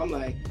that. So I'm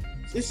like,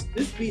 this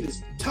beat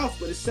is tough,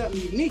 but it's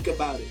something unique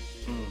about it.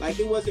 Like,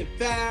 it wasn't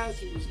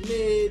fast, it was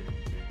mid.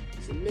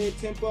 It's a mid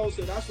tempo,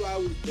 so that's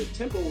why the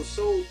tempo was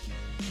so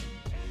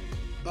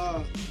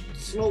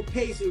slow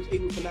pace. It was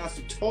able for us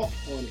to talk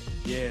on it.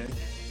 Yeah,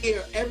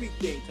 hear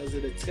everything because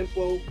of the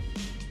tempo.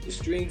 The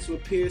strings were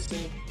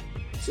piercing,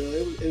 so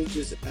it was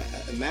just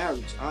a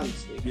marriage,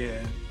 honestly.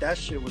 Yeah,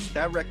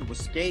 that record was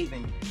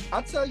scathing.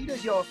 I'll tell you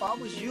this, yo, if I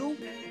was you,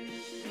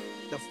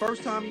 the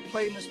first time he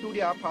played in the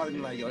studio, I'd probably be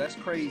like, yo, that's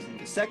crazy.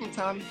 The second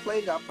time he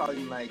played, I'd probably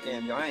be like,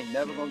 damn, yo, I ain't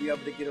never gonna be able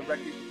to get a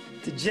record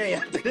to Jay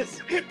after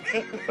this.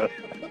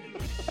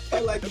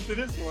 Like after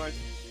this one.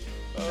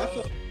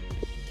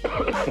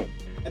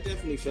 I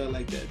definitely felt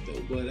like that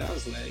though, but I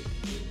was like,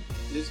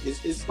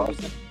 it's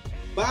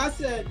but I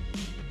said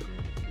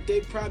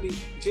Jay probably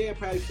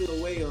feel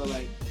away, or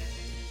like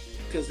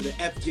because of the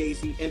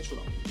FJZ intro.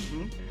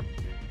 Mm-hmm.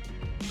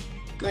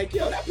 Like,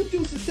 yo, that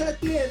producer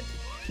sat there.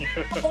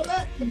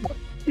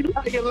 You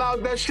like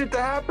allowed that shit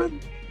to happen?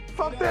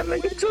 Fuck that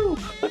nigga too.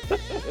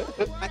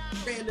 I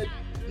ran the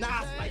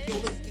Nas like, yo,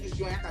 listen to this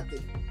joint. I got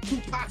the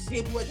Tupac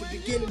sample at the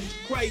beginning. It's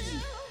crazy.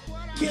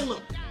 Kill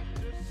him.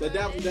 But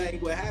that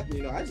ain't what happened.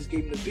 You know, I just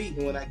gave him the beat,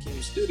 and when I came to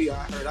the studio,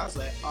 I was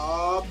like,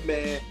 oh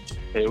man.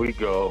 Here we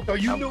go. So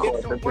you knew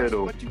it.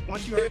 So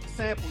once you heard the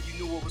sample,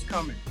 you knew what was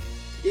coming.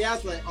 Yeah, I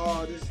was like,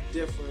 oh, this is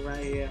different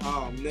right here.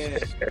 Oh man.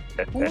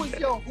 Who was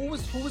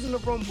in the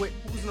room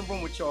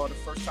with y'all the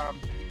first time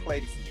he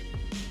played it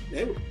for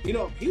you? You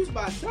know, he was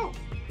by himself.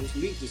 It was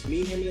me, just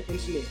me, him, and the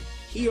engineer.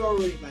 He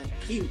already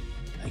he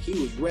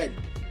was ready.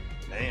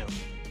 Damn.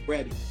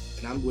 Ready.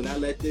 And when I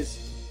let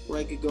this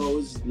record go, it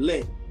was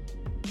lit.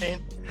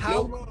 And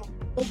how long?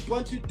 No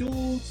bunch of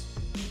dudes,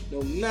 no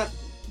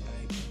nothing.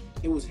 Like,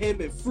 it was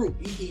him and Fruit.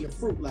 He eating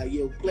fruit like,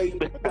 yo, play.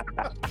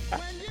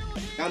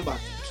 I'm about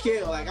to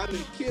kill. Like, I'm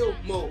in kill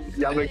mode.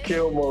 Yeah, I'm in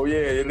kill mode.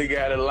 Yeah, the nigga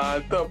had it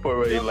lined up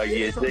already. Yeah, like,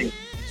 yeah.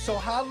 So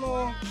how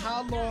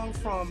long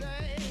from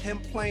him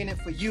playing it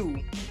for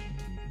you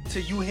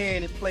to you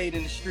hearing it played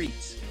in the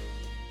streets?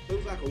 It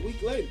was like a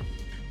week later.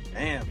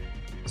 Damn.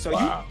 So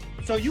wow.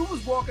 you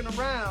was walking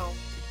around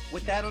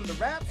with that on the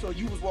raps, or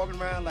you was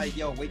walking around like,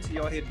 yo, wait till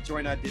y'all hear the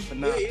joint I did for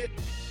now? Yeah,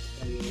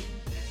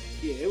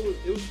 it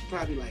was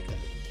probably like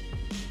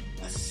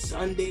a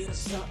Sunday or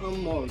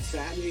something, or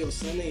Saturday or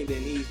Sunday, and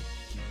then he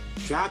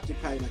dropped it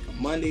probably like a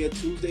Monday or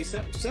Tuesday,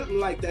 something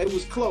like that. It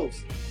was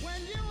close.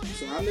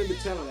 So I remember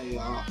telling him,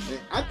 like, oh man,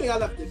 I think I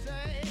left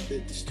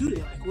the studio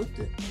like, what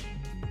the,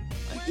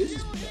 like, this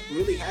is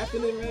really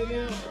happening right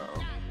now?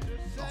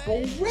 A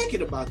whole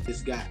record about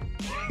this guy.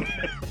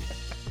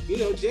 You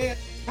know, Jay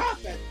top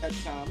at that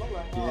time. I'm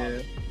like,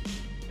 oh.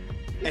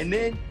 Yeah. And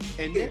then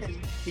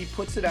he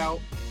puts it out,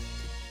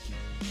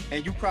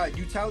 and did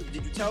you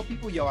tell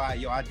people, yo,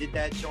 I did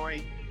that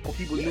joint, or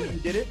people knew you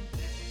did it?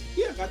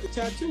 Yeah, I got the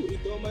tattoo. He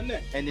threw on my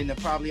neck. And then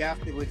probably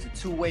afterwards, the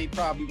two-way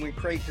probably went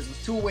crazy, because it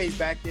was two ways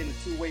back then. The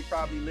two-way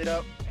probably lit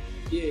up.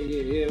 Yeah.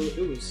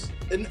 It was.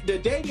 And the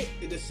day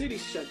the city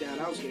shut down,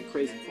 I was getting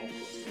crazy phone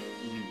calls.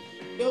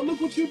 Mm-hmm. Yo,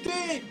 look what you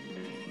did.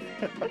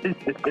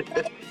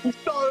 You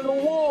started a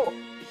war.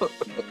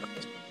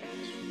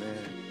 Man.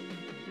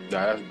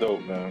 Nah, that's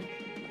dope, man.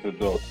 That's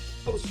dope.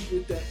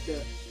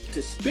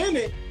 To spin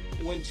it,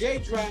 when Jay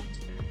dropped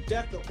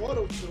Death of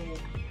Auto-Tune,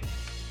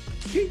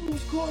 people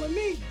was calling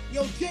me,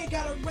 yo, Jay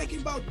got a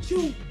record about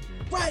you,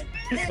 right?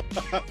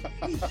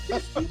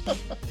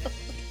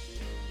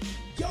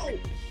 Yo,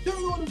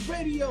 turn on the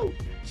radio.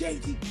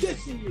 Jay-Z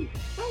dissing you.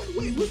 I'm like,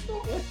 wait, what's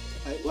going on?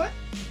 Like, what?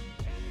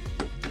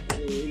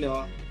 And, you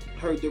know,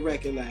 heard the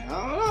record like, I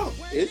don't know,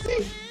 is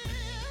he?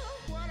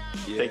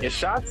 Yeah. Taking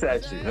shots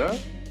at you, huh?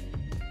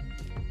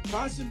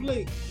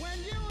 Possibly.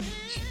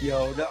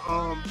 Yo,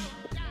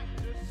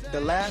 the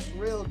last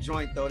real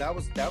joint though, that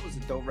was a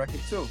dope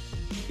record too.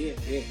 Yeah.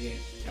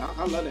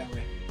 I love that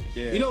record.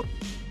 Yeah. You know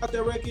about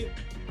that record?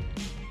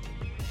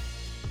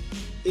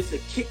 It's a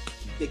kick.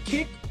 The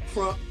kick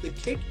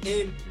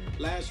in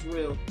Last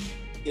Real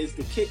is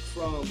the kick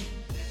from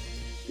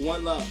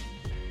One Love.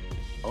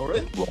 Oh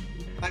really?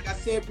 Like I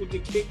sampled the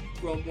kick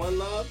from One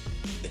Love,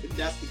 and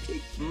that's the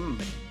kick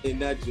in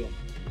that joint.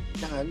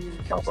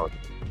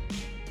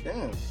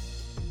 Damn.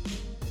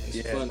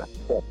 It's fun.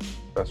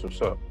 That's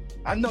what's up.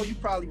 I know you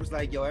probably was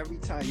like, every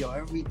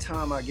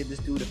time I get this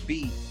dude a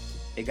beat,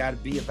 it got to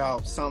be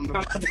about something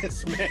about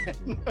this man.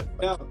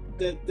 No,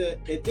 and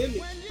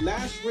then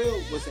Last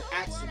Real was an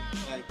accident.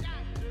 Like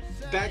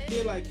back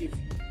then, like if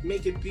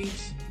making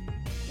beats,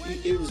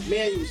 it was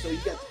manual, so you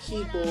got the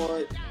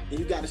keyboard and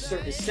you got a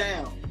certain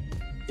sound,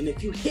 and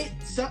if you hit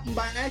something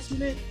by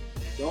accident,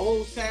 the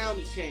whole sound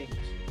will change.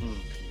 And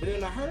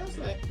then I heard, I was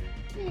like,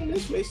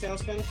 this way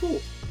sounds kind of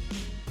cool.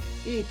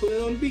 Put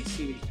it on the beat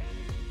CD,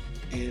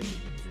 and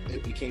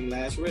it became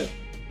Last Real.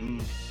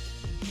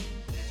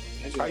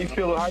 How you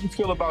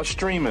feel about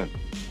streaming?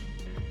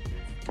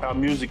 How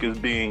music is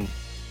being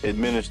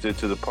administered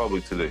to the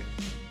public today?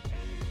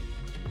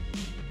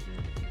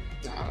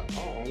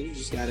 You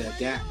just gotta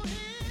adapt.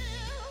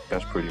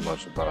 That's pretty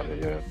much about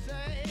it, yeah.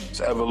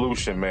 It's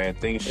evolution, man.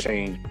 Things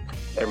change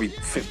every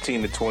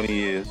 15 to 20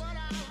 years.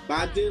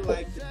 But I did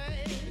like the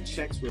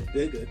checks were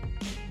bigger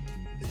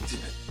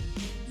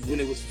when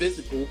it was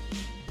physical.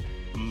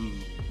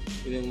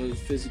 And then when it was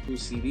physical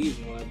CDs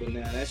and all that, but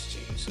now that's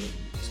changed, so you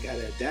just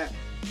gotta adapt.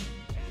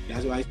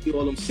 That's why I see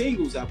all them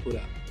singles I put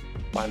out.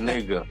 My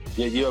nigga,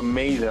 you're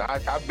amazing.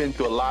 I've been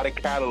through a lot of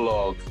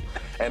catalogs,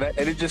 and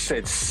it just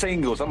said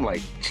singles. I'm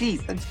like,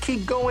 geez, let's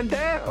keep going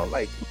down.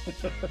 Like,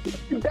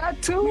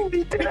 that too?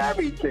 He did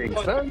everything,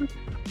 son.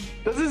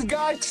 Does this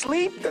guy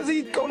sleep? Does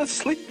he go to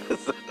sleep?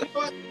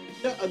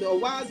 A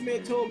wise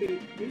man told me,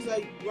 he was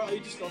like, bro, you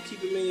just gonna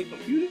keep them in your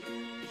computer?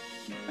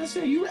 I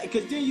said, you right,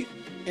 because then you,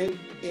 and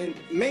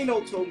Mano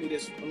told me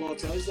this a long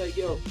time. He's like,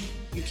 yo,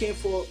 you can't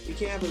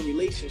have a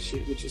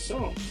relationship with your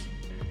songs.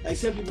 Like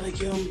some people like,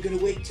 yo, I'm gonna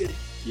wait till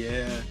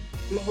I'm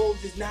gonna hold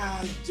this now,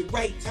 it's the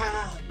right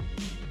time.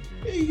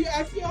 Hey, you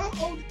ask me how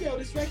old is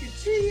this record?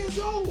 10 years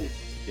old.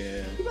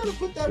 Yeah. You gotta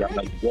put that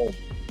record.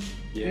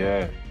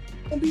 Yeah.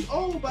 And be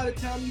old by the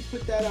time you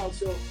put that out.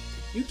 So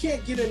you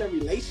can't get in a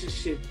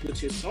relationship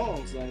with your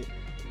songs. Like,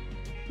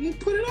 you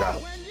put it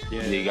out.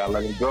 Yeah, you gotta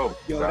let it go.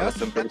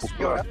 That's a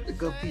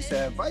good piece of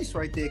advice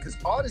right there, because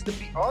artists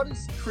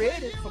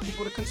created for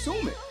people to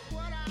consume it.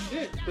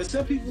 Yeah, but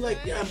some people like,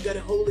 yeah, I'm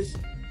gonna hold this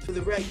for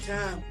the right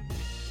time.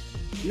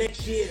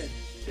 Next year,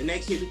 the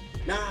next year,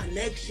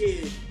 next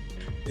year,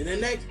 and the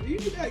next. You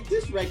be like,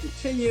 this record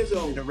 10 years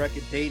old. And the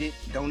record dated,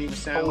 don't even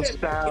sound old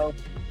style.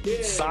 Yeah.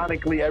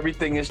 Sonically,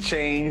 everything has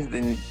changed,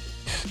 and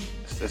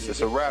it's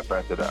a wrap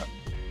after that.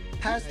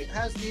 Has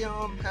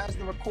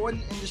the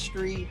recording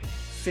industry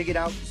figured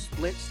out the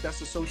splits that's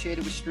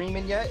associated with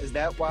streaming yet? Is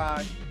that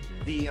why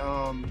the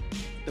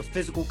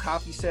physical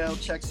copy sale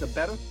checks are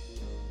better?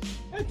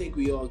 I think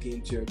we all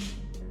getting jerked.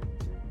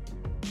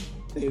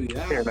 I'm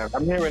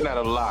hearing that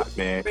a lot,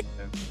 man.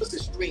 What's the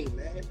stream,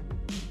 man?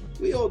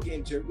 We all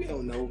getting jerked. We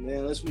don't know, man,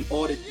 unless we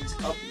audit these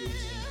companies.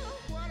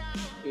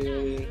 You know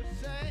what I mean?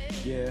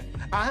 Yeah.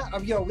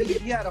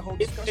 We had a whole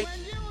discussion.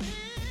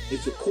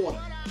 It's a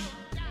quarter.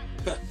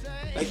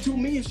 Like 2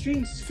 million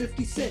streams is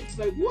 50 cents.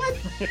 Like what?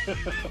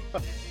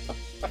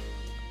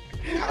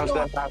 How's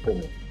that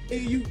happening?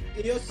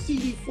 Your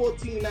CD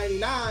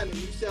 $14.99 and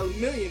you sell 1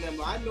 million of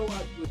them. I know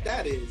what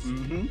that is.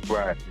 Mm-hmm.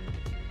 Right.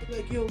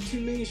 Like, yo, 2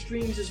 million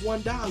streams is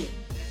 $1.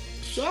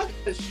 So I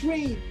gotta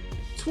stream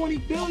 20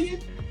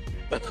 billion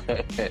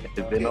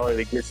in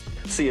order to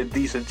see a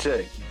decent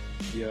check.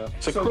 Yeah.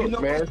 So crook,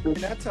 man. And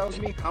that tells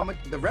me how much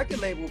the record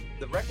label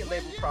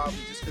probably,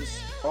 just because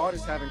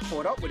artists haven't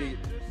caught up with it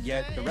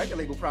yet, the record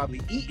label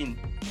probably eating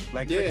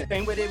the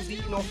same way they was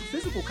eating off of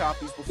physical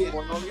copies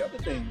before and all the other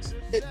things.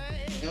 I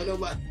don't know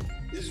about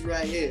this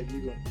right here.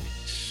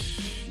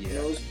 You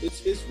know,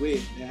 it's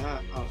weird, man.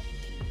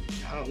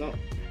 I don't know.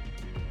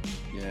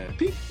 Yeah.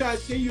 People try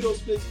to send you those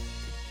splits.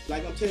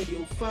 Like I'm telling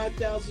you,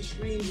 5,000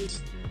 streams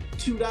is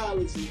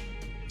 $2 and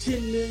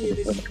 10 million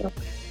is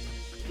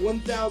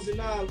 $1,000.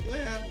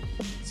 Well,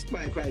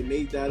 somebody probably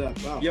made that up.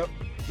 Wow. Yep.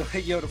 The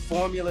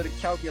formula to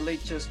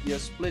calculate your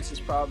splits is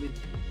probably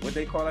what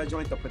they call that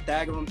joint, the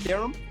Pythagorean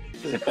theorem.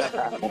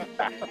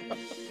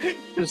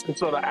 Just some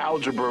sort of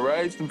algebra,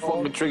 right? Some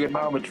form of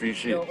trigonometry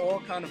shit. All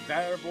kind of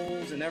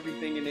variables and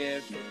everything in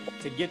there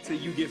to get to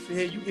you get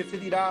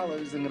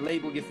 $50 and the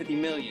label get 50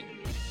 million.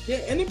 Yeah,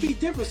 and it'd be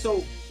different. So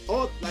if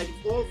all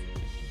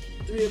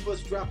 3 of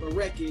us drop a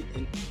record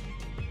and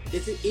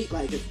if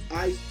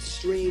I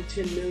stream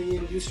 10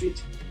 million, you stream,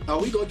 are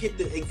we gonna get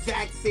the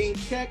exact same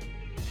check?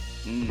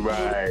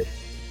 Right.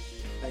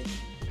 Like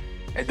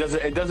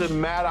It doesn't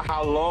matter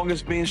how long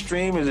it's being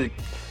streamed. Is it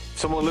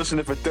someone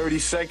listening for 30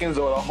 seconds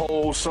or the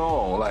whole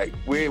song? Like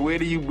where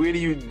do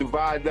you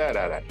divide that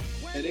at?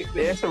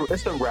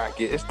 It's a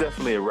racket. It's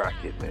definitely a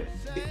racket, man.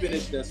 They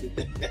finished us with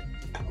that.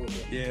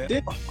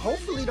 Yeah.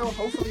 Hopefully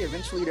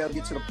eventually they'll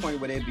get to the point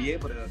where they'll be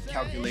able to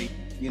calculate,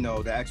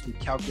 to actually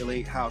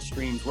calculate how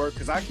streams work.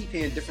 Because I keep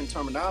hearing different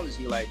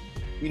terminology, like,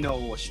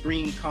 a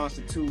stream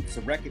constitutes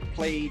a record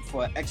played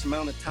for X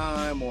amount of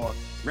time, or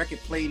record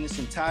played in its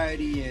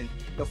entirety, and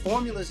the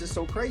formulas is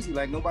so crazy.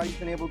 Like, nobody's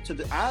been able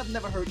to. I've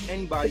never heard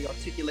anybody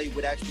articulate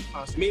what actually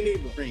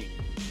constitutes a stream.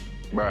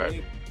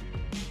 Right.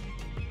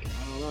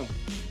 I don't know.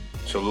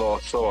 It's a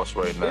lost sauce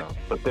right now,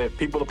 but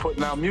people are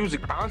putting out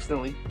music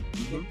constantly.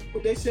 Mm-hmm.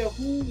 But they said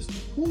who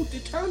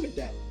determined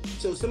that?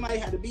 So somebody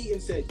had to be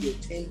and said, "Yo,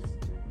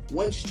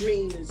 1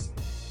 stream is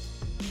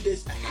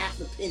this a half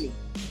a penny."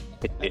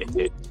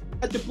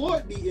 At the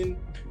board meeting,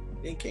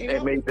 and came they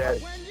up made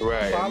that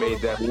right. They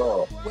made that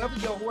law.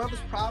 Whoever's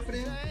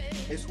profiting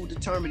is who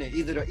determine it.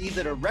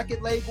 Either the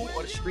record label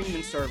or the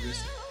streaming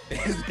service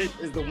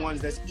is the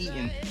ones that's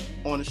eating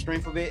on the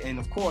strength of it, and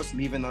of course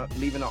leaving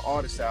the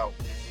artists out.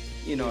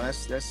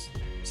 That's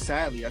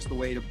sadly that's the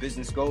way the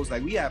business goes.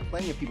 Like, we have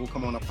plenty of people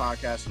come on a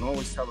podcast and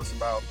always tell us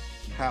about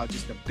how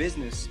just the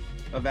business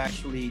of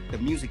actually the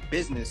music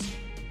business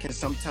can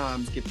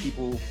sometimes get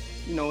people.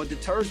 It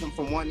deters them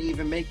from wanting to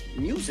even make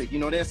music.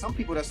 There's some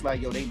people that's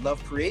like, they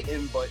love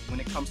creating, but when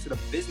it comes to the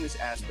business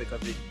aspect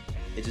of it,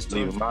 it just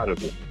turns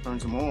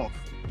them off.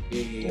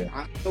 Yeah.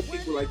 I know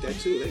people like that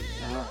too. Like,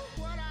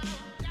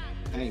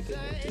 I ain't good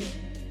with this.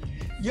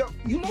 Yo,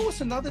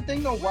 what's another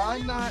thing though? Why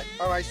not?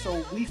 All right,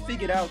 so we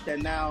figured out that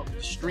now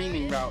the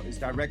streaming route is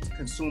direct to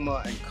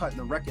consumer and cutting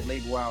the record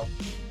label out.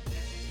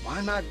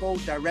 Why not go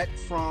direct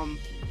from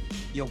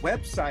your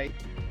website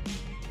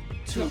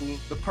to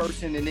the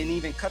person and then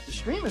even cut the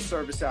streaming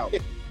service out?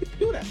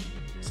 Do that.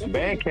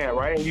 Bandcamp,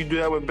 right? And you do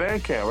that with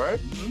Bandcamp, right?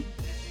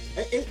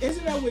 Mm-hmm.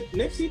 Isn't that what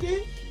Nipsey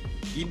did?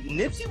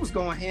 Nipsey was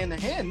going hand in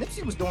hand.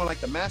 Nipsey was doing like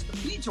the Master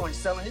P joint,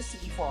 selling his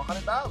CD for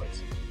 $100.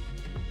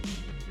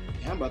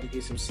 Yeah, I'm about to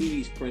get some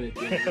CDs printed.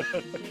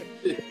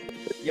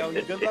 Yo,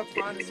 good luck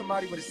finding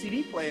somebody with a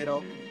CD player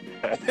though.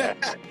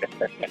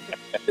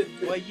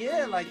 But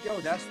yeah, like,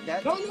 that's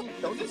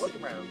those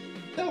workarounds.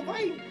 Sell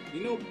vinyl.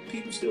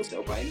 People still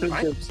sell vinyl.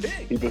 Vinyl's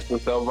big. People still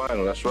sell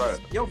vinyl. That's right.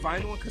 Yo,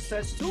 vinyl and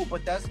cassettes too.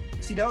 But those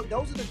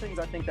are the things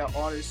I think that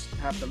artists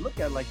have to look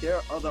at. Like, there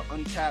are other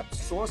untapped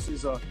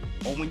sources, or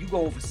when you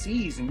go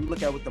overseas and you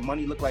look at what the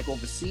money look like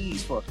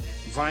overseas for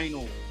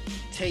vinyl,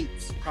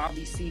 tapes,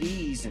 probably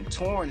CDs and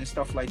touring and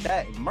stuff like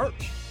that, and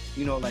merch.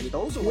 Like,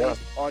 those are ways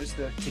for artists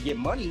to get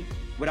money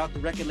without the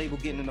record label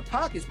getting in the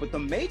pockets. But the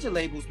major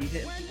labels be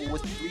hitting people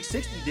with the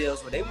 360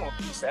 deals where they want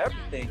a piece of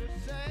everything.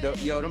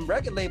 Them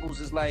record labels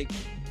is like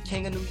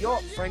King of New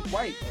York, Frank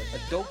White, a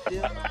dope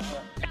deal,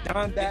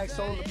 Don Bag,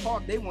 Soul in the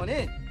Park. They want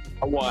in.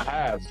 I want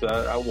half,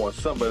 son. I want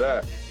some of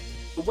that.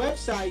 The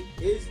website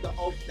is the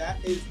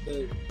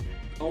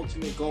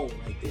ultimate goal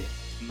right there.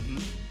 Mm-hmm.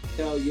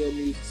 Tell your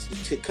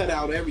music to cut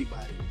out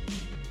everybody.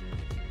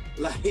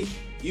 Like,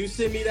 you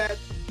send me that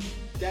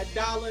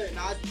 $1 and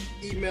I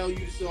email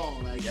you the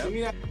song. Like, send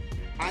me that.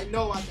 I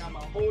know I got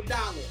my whole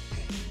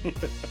 $1.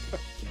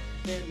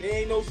 And there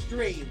ain't no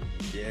stream.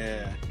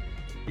 Yeah.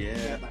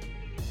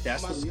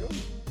 That's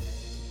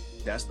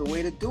the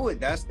way to do it.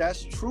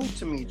 That's true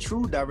to me.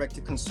 True direct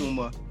to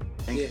consumer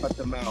and cut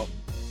them out.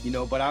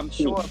 But I'm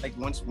sure like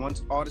once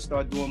artists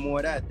start doing more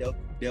of that,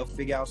 they'll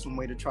figure out some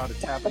way to try to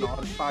tap into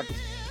artists' pockets.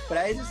 But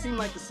it just seems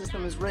like the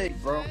system is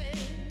rigged, bro.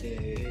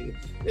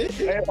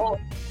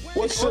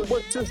 What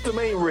system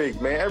ain't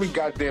rigged, man? Every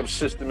goddamn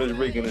system is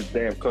rigged in this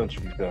damn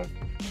country, son.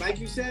 Like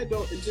you said,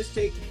 though, it just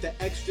take the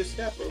extra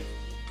step of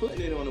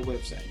putting it on the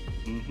website.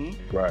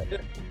 Mm-hmm. Right.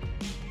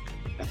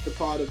 That's the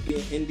part of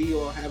being indie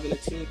or having a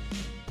team,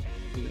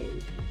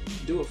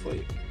 do it for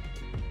you.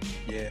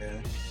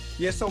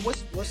 Yeah. So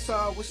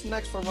what's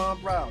next for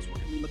Ron Browse?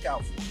 What can we look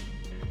out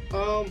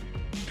for?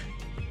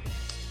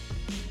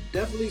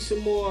 Definitely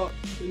some more,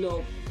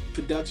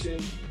 production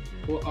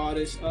for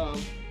artists,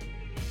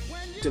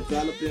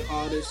 developing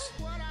artists.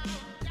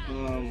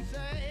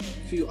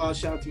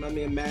 Shout out to my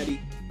man Maddie.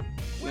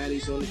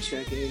 Maddie's on the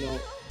check, and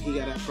he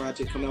got a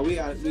project coming out. We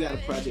got a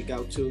project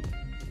out too.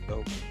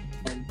 Dope.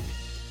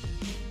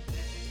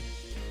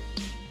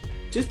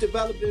 Just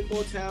developing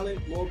more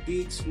talent, more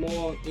beats,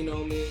 more,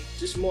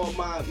 just more of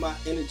my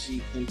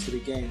energy into the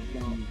game.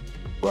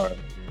 Right.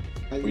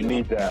 We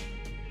need that.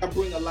 I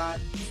bring a lot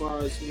as far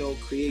as,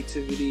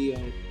 creativity,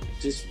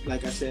 just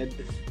like I said,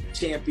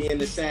 champion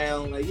the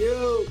sound, like,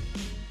 yo.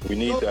 We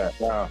need that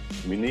now.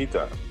 We need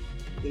that.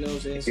 You know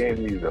what I'm saying? The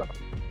game needs that.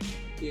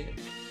 Yeah.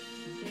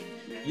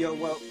 Yo,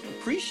 well,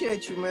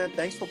 appreciate you, man.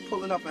 Thanks for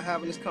pulling up and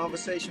having this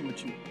conversation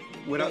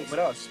with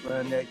us,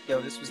 man.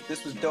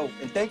 This was dope.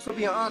 And thanks for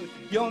being honest.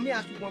 Yo, let me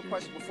ask you one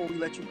question before we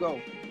let you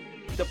go.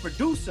 The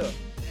producer,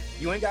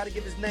 you ain't got to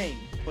give his name,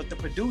 but the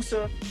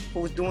producer who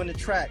was doing the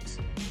tracks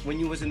when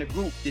you was in the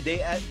group, did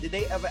they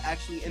ever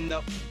actually end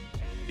up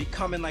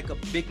becoming like a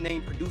big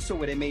name producer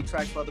where they made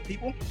tracks for other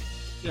people?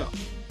 No.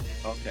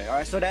 Okay, all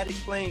right. So that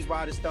explains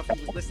why the stuff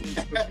he was listening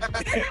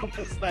to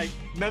was like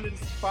none of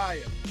this is fire.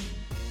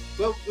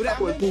 Well, without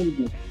That was him,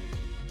 easy. there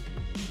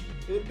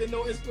would have been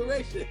no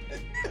inspiration.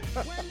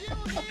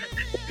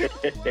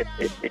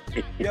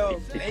 Yo,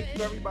 thank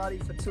you everybody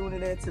for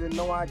tuning in to the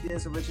No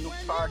Ideas Original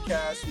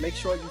podcast. Make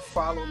sure you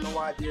follow No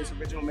Ideas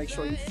Original. Make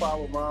sure you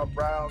follow Ron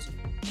Browse.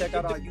 Check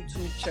out our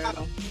YouTube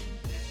channel.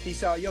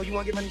 Peace out. Yo, you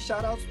want to give any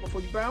shout outs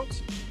before you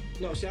bounce?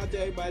 No, shout out to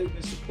everybody who's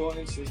been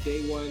supporting since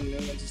day one,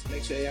 man. Just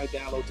make sure y'all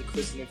download the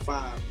Christening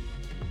 5.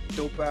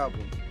 Dope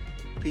album.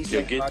 Peace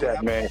Yeah, out. get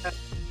that, man.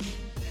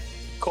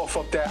 Cough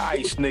up that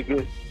ice,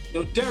 nigga.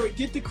 Yo, Derek,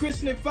 get the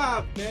Christening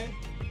 5, man.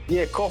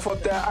 Yeah, cough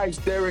up that ice,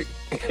 Derek.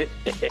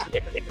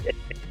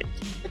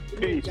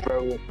 Peace,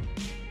 bro.